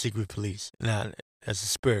 secret police. Now that's a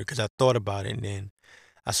spirit, because I thought about it and then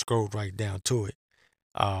I scrolled right down to it.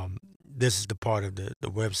 This is the part of the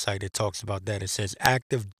website that talks about that. It says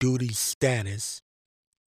active duty status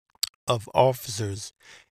of officers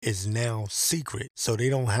is now secret, so they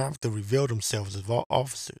don't have to reveal themselves as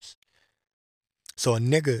officers. So a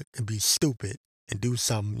nigga can be stupid and do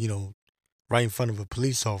something, right in front of a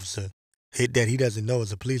police officer that he doesn't know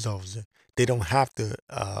is a police officer. They don't have to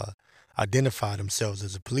identify themselves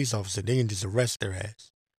as a police officer. They can just arrest their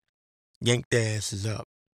ass, yank their asses up.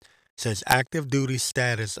 Says active duty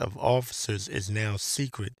status of officers is now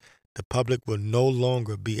secret. The public will no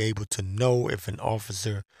longer be able to know if an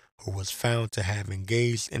officer who was found to have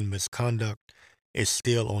engaged in misconduct is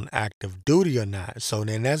still on active duty or not. So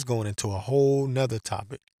then that's going into a whole nother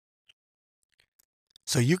topic.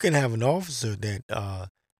 So you can have an officer that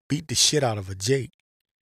beat the shit out of a Jake,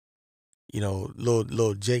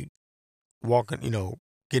 little Jake walking,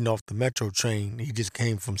 getting off the metro train. He just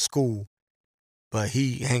came from school, but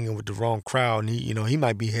he hanging with the wrong crowd, and he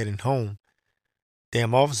might be heading home.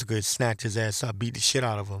 Damn officer could snatch his ass up, beat the shit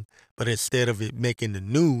out of him. But instead of it making the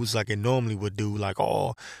news like it normally would do, like,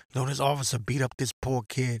 this officer beat up this poor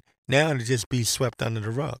kid, now it'll just be swept under the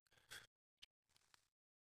rug.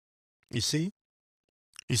 You see?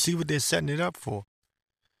 You see what they're setting it up for?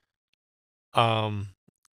 And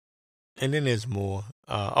then there's more.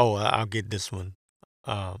 I'll get this one.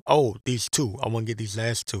 These two. I want to get these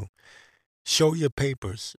last two. Show your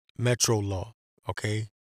papers. Metro law. Okay?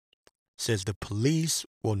 Says the police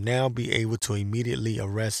will now be able to immediately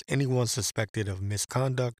arrest anyone suspected of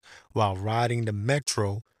misconduct while riding the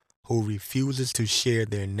metro who refuses to share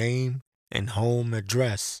their name and home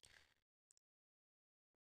address.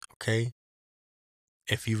 Okay?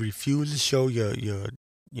 If you refuse to show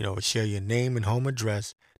share your name and home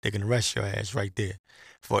address, they can arrest your ass right there.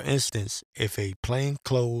 For instance, if a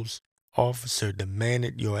plainclothes officer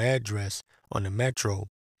demanded your address on the metro,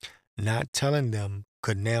 not telling them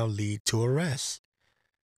could now lead to arrest.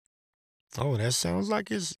 Oh, that sounds like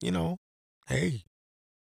it's, hey.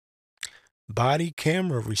 Body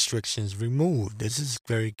camera restrictions removed. This is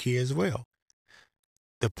very key as well.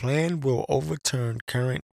 The plan will overturn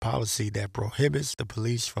current policy that prohibits the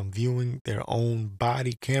police from viewing their own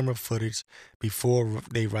body camera footage before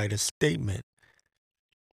they write a statement.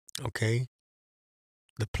 Okay?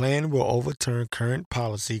 The plan will overturn current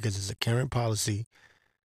policy, because it's a current policy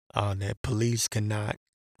that police cannot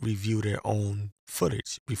review their own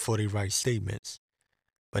footage before they write statements.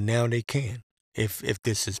 But now they can, if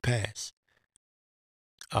this is passed.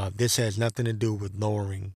 This has nothing to do with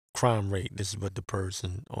lowering crime rate. This is what the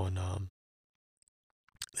person on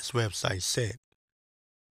this website said.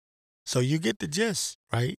 So you get the gist,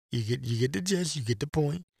 right? You get the gist. You get the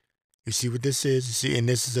point. You see what this is. You see, and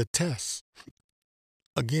this is a test.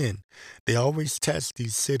 Again, they always test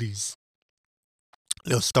these cities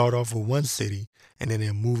They'll start off with one city and then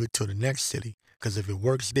they'll move it to the next city. Because if it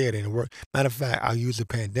works there, then it works. Matter of fact, I'll use the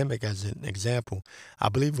pandemic as an example. I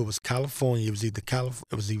believe it was California. It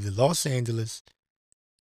was either Los Angeles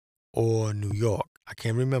or New York. I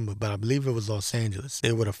can't remember, but I believe it was Los Angeles.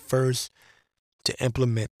 They were the first to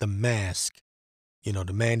implement the mask,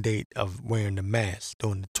 the mandate of wearing the mask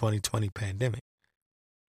during the 2020 pandemic.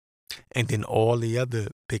 And then all the other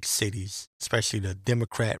big cities, especially the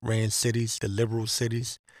Democrat-ran cities, the liberal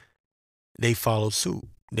cities, they followed suit.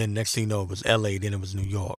 Then next thing you know, it was LA, then it was New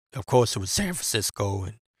York. Of course, it was San Francisco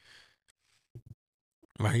and,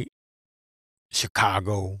 right,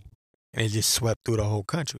 Chicago. And it just swept through the whole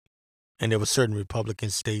country. And there were certain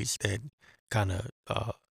Republican states that kind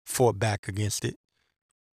of fought back against it.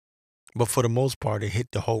 But for the most part, it hit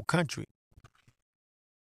the whole country,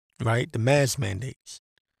 right? The mask mandates.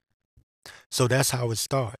 So that's how it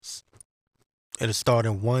starts. It'll start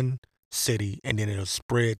in one city and then it'll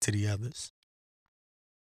spread to the others.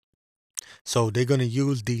 So they're going to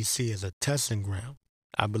use D.C. as a testing ground,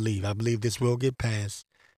 I believe. I believe this will get passed.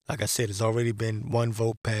 Like I said, it's already been one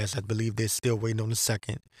vote passed. I believe they're still waiting on the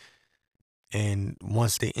second. And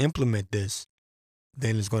once they implement this,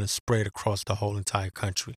 then it's going to spread across the whole entire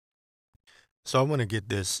country. So I want to get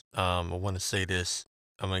this. I want to say this.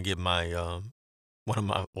 I'm going to get my one of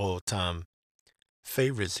my all-time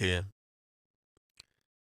favorites here.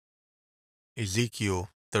 Ezekiel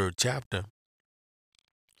 3rd chapter,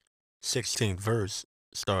 16th verse.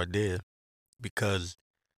 Start there because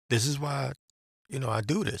this is why, I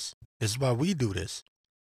do this. This is why we do this.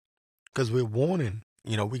 Because we're warning.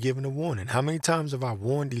 We're giving a warning. How many times have I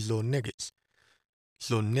warned these little niggas,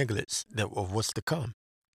 these little nigglets of what's to come?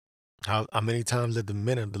 How many times did the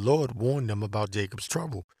men of the Lord warn them about Jacob's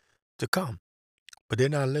trouble to come? But they're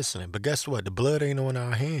not listening. But guess what? The blood ain't on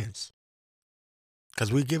our hands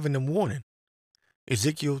because we're giving them warning.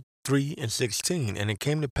 Ezekiel 3:16, and it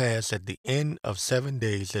came to pass at the end of 7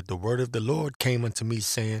 days that the word of the Lord came unto me,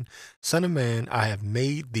 saying, Son of man, I have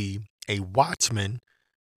made thee a watchman,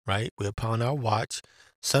 right? We're upon our watch.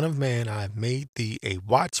 Son of man, I have made thee a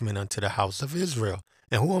watchman unto the house of Israel.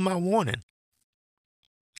 And who am I warning?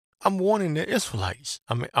 I'm warning the Israelites.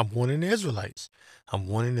 I'm warning the Israelites. I'm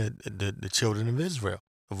warning the children of Israel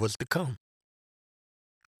of what's to come,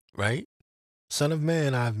 right? Son of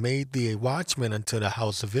man, I have made thee a watchman unto the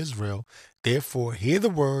house of Israel. Therefore, hear the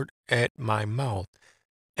word at my mouth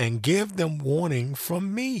and give them warning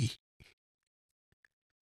from me.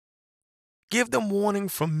 Give them warning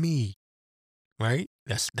from me, right?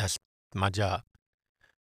 That's my job.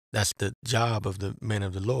 That's the job of the men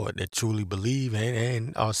of the Lord that truly believe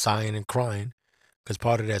and are sighing and crying, because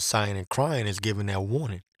part of that sighing and crying is giving that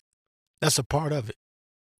warning. That's a part of it.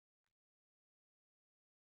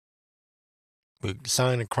 We're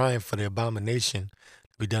sighing and crying for the abomination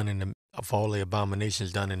to be done of all the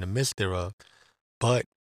abominations done in the midst thereof. But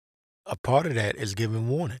a part of that is giving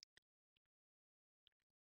warning.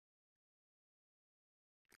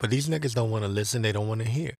 But these niggas don't want to listen. They don't want to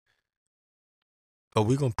hear. But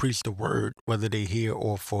we're going to preach the word, whether they hear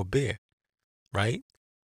or forbear, right?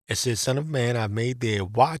 It says, Son of man, I made thee a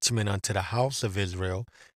watchman unto the house of Israel.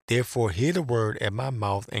 Therefore hear the word at my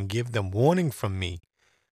mouth and give them warning from me.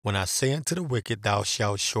 When I say unto the wicked, thou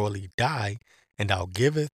shalt surely die, and thou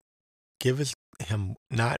givest him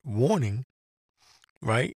not warning,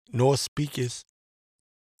 right? Nor speakest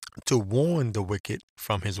to warn the wicked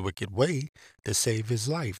from his wicked way to save his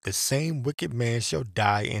life. The same wicked man shall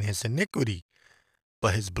die in his iniquity,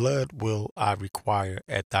 but his blood will I require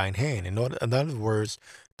at thine hand. In other words,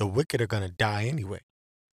 the wicked are going to die anyway,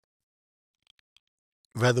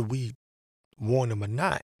 whether we warn them or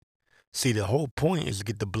not. See, the whole point is to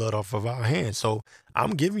get the blood off of our hands. So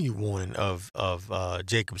I'm giving you warning of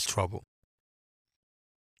Jacob's trouble.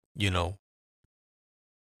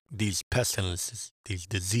 These pestilences, these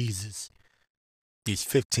diseases, these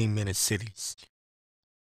 15-minute cities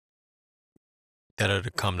that are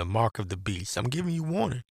to come, the mark of the beast. I'm giving you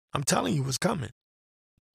warning. I'm telling you what's coming.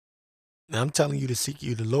 And I'm telling you to seek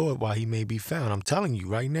you the Lord while he may be found. I'm telling you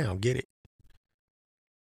right now, get it.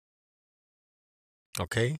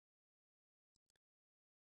 Okay?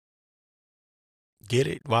 Get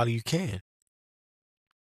it while you can.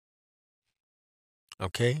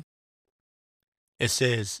 Okay? It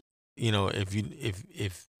says,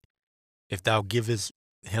 if thou givest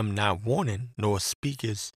him not warning, nor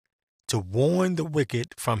speakest to warn the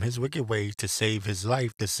wicked from his wicked way to save his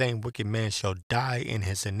life, the same wicked man shall die in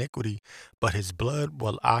his iniquity, but his blood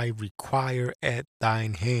will I require at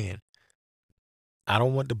thine hand. I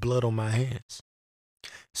don't want the blood on my hands. It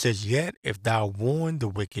says, yet if thou warn the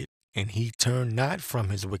wicked, and he turn not from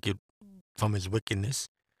his wicked from his wickedness,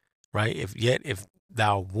 right? If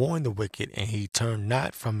thou warn the wicked, and he turn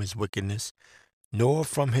not from his wickedness, nor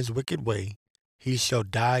from his wicked way, he shall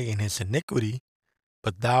die in his iniquity,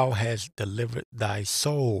 but thou hast delivered thy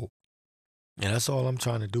soul. And that's all I'm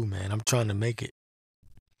trying to do, man. I'm trying to make it.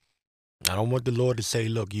 I don't want the Lord to say,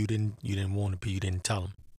 look, you didn't warn the people, you didn't tell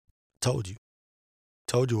him. Told you.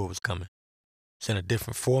 Told you what was coming. It's in a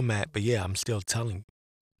different format, but yeah, I'm still telling you.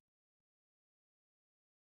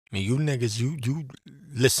 I mean, you niggas, you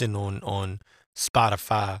listen on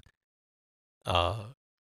Spotify,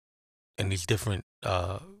 and these different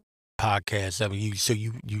podcasts. I mean,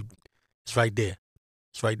 you it's right there.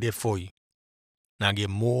 It's right there for you. Now I get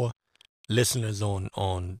more listeners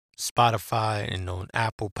on Spotify and on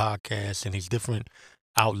Apple Podcasts and these different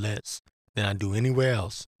outlets than I do anywhere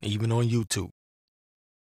else, even on YouTube.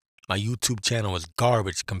 My YouTube channel is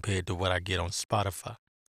garbage compared to what I get on Spotify.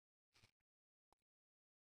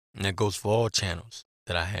 And that goes for all channels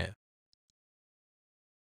that I have.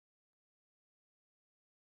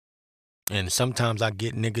 And sometimes I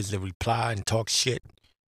get niggas that reply and talk shit,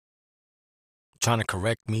 trying to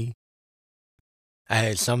correct me. I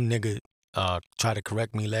had some nigga try to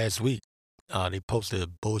correct me last week. They posted a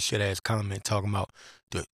bullshit ass comment talking about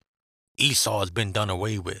the Esau has been done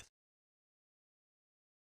away with.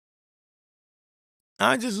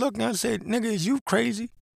 I just looked and I said, nigga, is you crazy?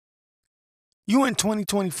 You in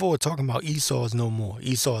 2024 talking about Esau is no more.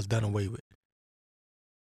 Esau is done away with.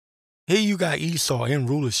 Here you got Esau in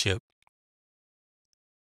rulership.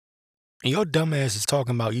 And your dumb ass is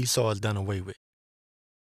talking about Esau is done away with.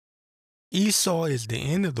 Esau is the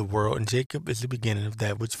end of the world and Jacob is the beginning of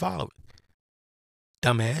that which followed.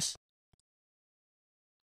 Dumbass.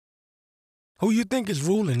 Who you think is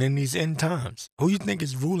ruling in these end times? Who you think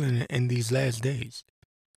is ruling in these last days?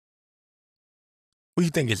 Who you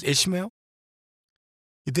think is Ishmael?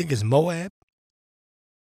 You think it's Moab?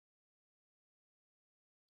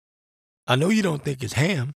 I know you don't think it's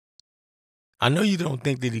Ham. I know you don't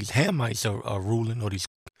think that these Hamites are ruling, or these,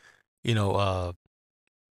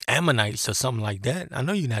 Ammonites or something like that. I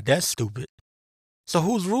know you're not that stupid. So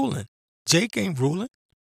who's ruling? Jake ain't ruling.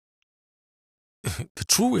 The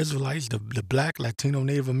true Israelites, the black, Latino,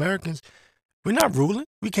 Native Americans, we're not ruling.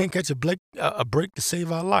 We can't catch a break to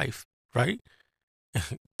save our life, right?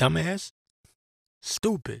 Dumbass.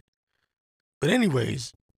 Stupid. But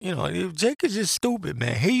anyways, Jake is just stupid,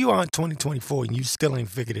 man. Here you are in 2024 and you still ain't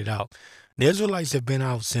figured it out. The Israelites have been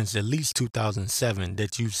out since at least 2007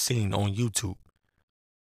 that you've seen on YouTube.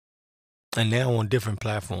 And now on different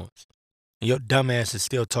platforms. And your dumbass is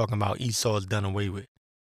still talking about Esau is done away with.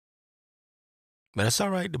 But that's all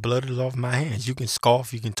right. The blood is off my hands. You can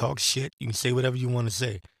scoff. You can talk shit. You can say whatever you want to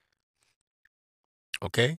say.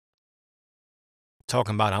 Okay?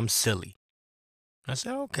 Talking about I'm silly. I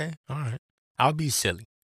said, okay, all right. I'll be silly.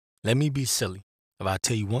 Let me be silly. If I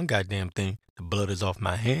tell you one goddamn thing, the blood is off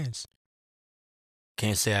my hands.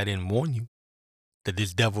 Can't say I didn't warn you that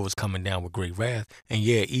this devil is coming down with great wrath. And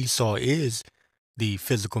yeah, Esau is the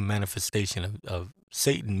physical manifestation of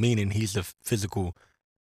Satan, meaning he's the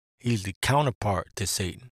counterpart to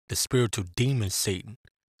Satan, the spiritual demon Satan.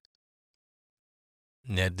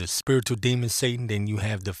 Now, the spiritual demon Satan, then you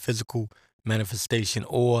have the physical manifestation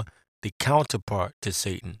or the counterpart to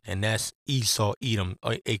Satan, and that's Esau, Edom,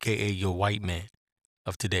 a.k.a. your white man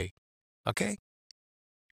of today. Okay?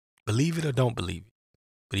 Believe it or don't believe it.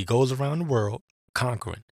 But he goes around the world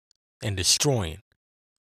conquering and destroying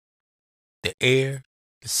the air,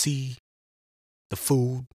 the sea, the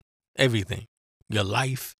food, everything, your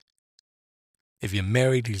life. If you're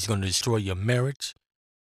married, he's going to destroy your marriage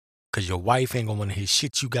because your wife ain't going to want to hear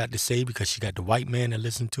shit you got to say because she got the white man to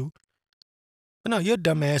listen to. But no, your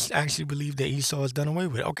dumb ass actually believe that Esau is done away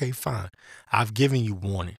with. Okay, fine. I've given you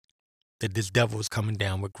warning that this devil is coming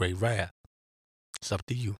down with great wrath. It's up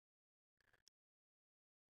to you.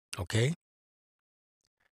 Okay?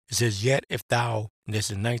 It says, yet if thou, this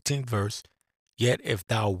is 19th verse, yet if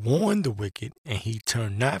thou warn the wicked, and he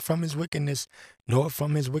turn not from his wickedness, nor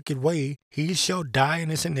from his wicked way, he shall die in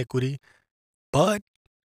his iniquity, but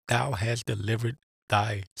thou hast delivered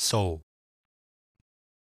thy soul.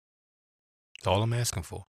 That's all I'm asking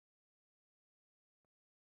for.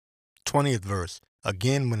 20th verse.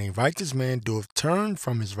 Again, when a righteous man doeth turn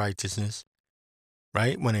from his righteousness,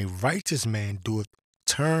 right? When a righteous man doeth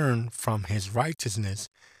turn from his righteousness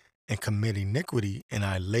and commit iniquity, and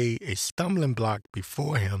I lay a stumbling block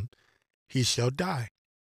before him, he shall die.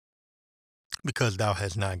 Because thou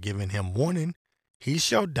hast not given him warning, he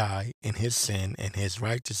shall die in his sin, and his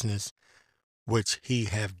righteousness which he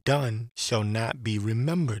have done shall not be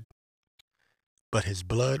remembered. But his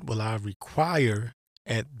blood will I require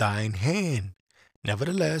at thine hand.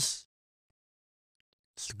 Nevertheless,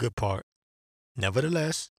 it's the good part.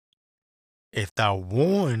 Nevertheless, if thou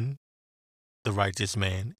warn the righteous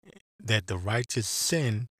man that the righteous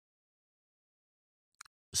sin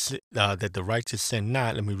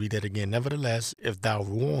not, let me read that again. Nevertheless, if thou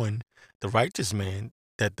warn the righteous man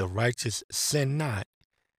that the righteous sin not,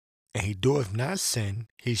 and he doeth not sin,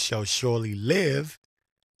 he shall surely live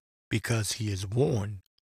because he is warned.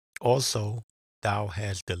 Also, thou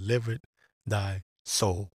hast delivered thy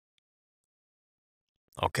soul.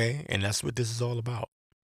 Okay? And that's what this is all about.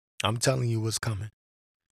 I'm telling you what's coming.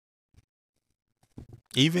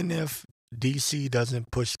 Even if DC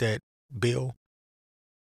doesn't push that bill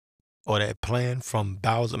or that plan from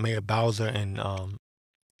Mayor Bowser and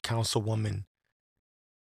Councilwoman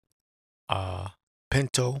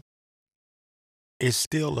Pinto, it's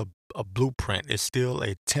still a blueprint. It's still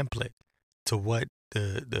a template to what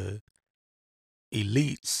the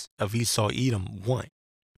elites of Esau Edom want.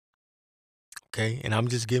 Okay? And I'm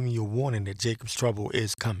just giving you a warning that Jacob's trouble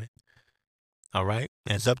is coming. All right?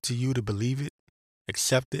 And it's up to you to believe it,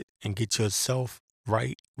 accept it, and get yourself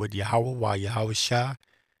right with Yahweh while Yahweh Shai.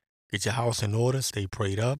 Get your house in order. Stay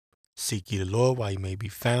prayed up. Seek ye the Lord while he may be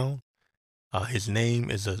found. His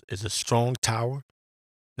name is a strong tower.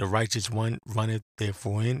 The righteous one runneth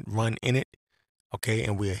therefore run in it. Okay,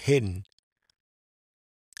 and we are hidden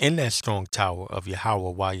in that strong tower of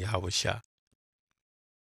Yahweh while Yahweh Shai.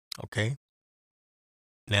 Okay?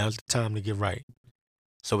 Now's the time to get right.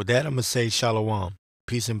 So with that, I'm going to say shalom.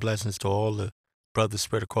 Peace and blessings to all the brothers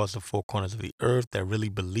spread across the four corners of the earth that really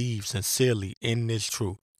believe sincerely in this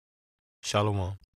truth. Shalom.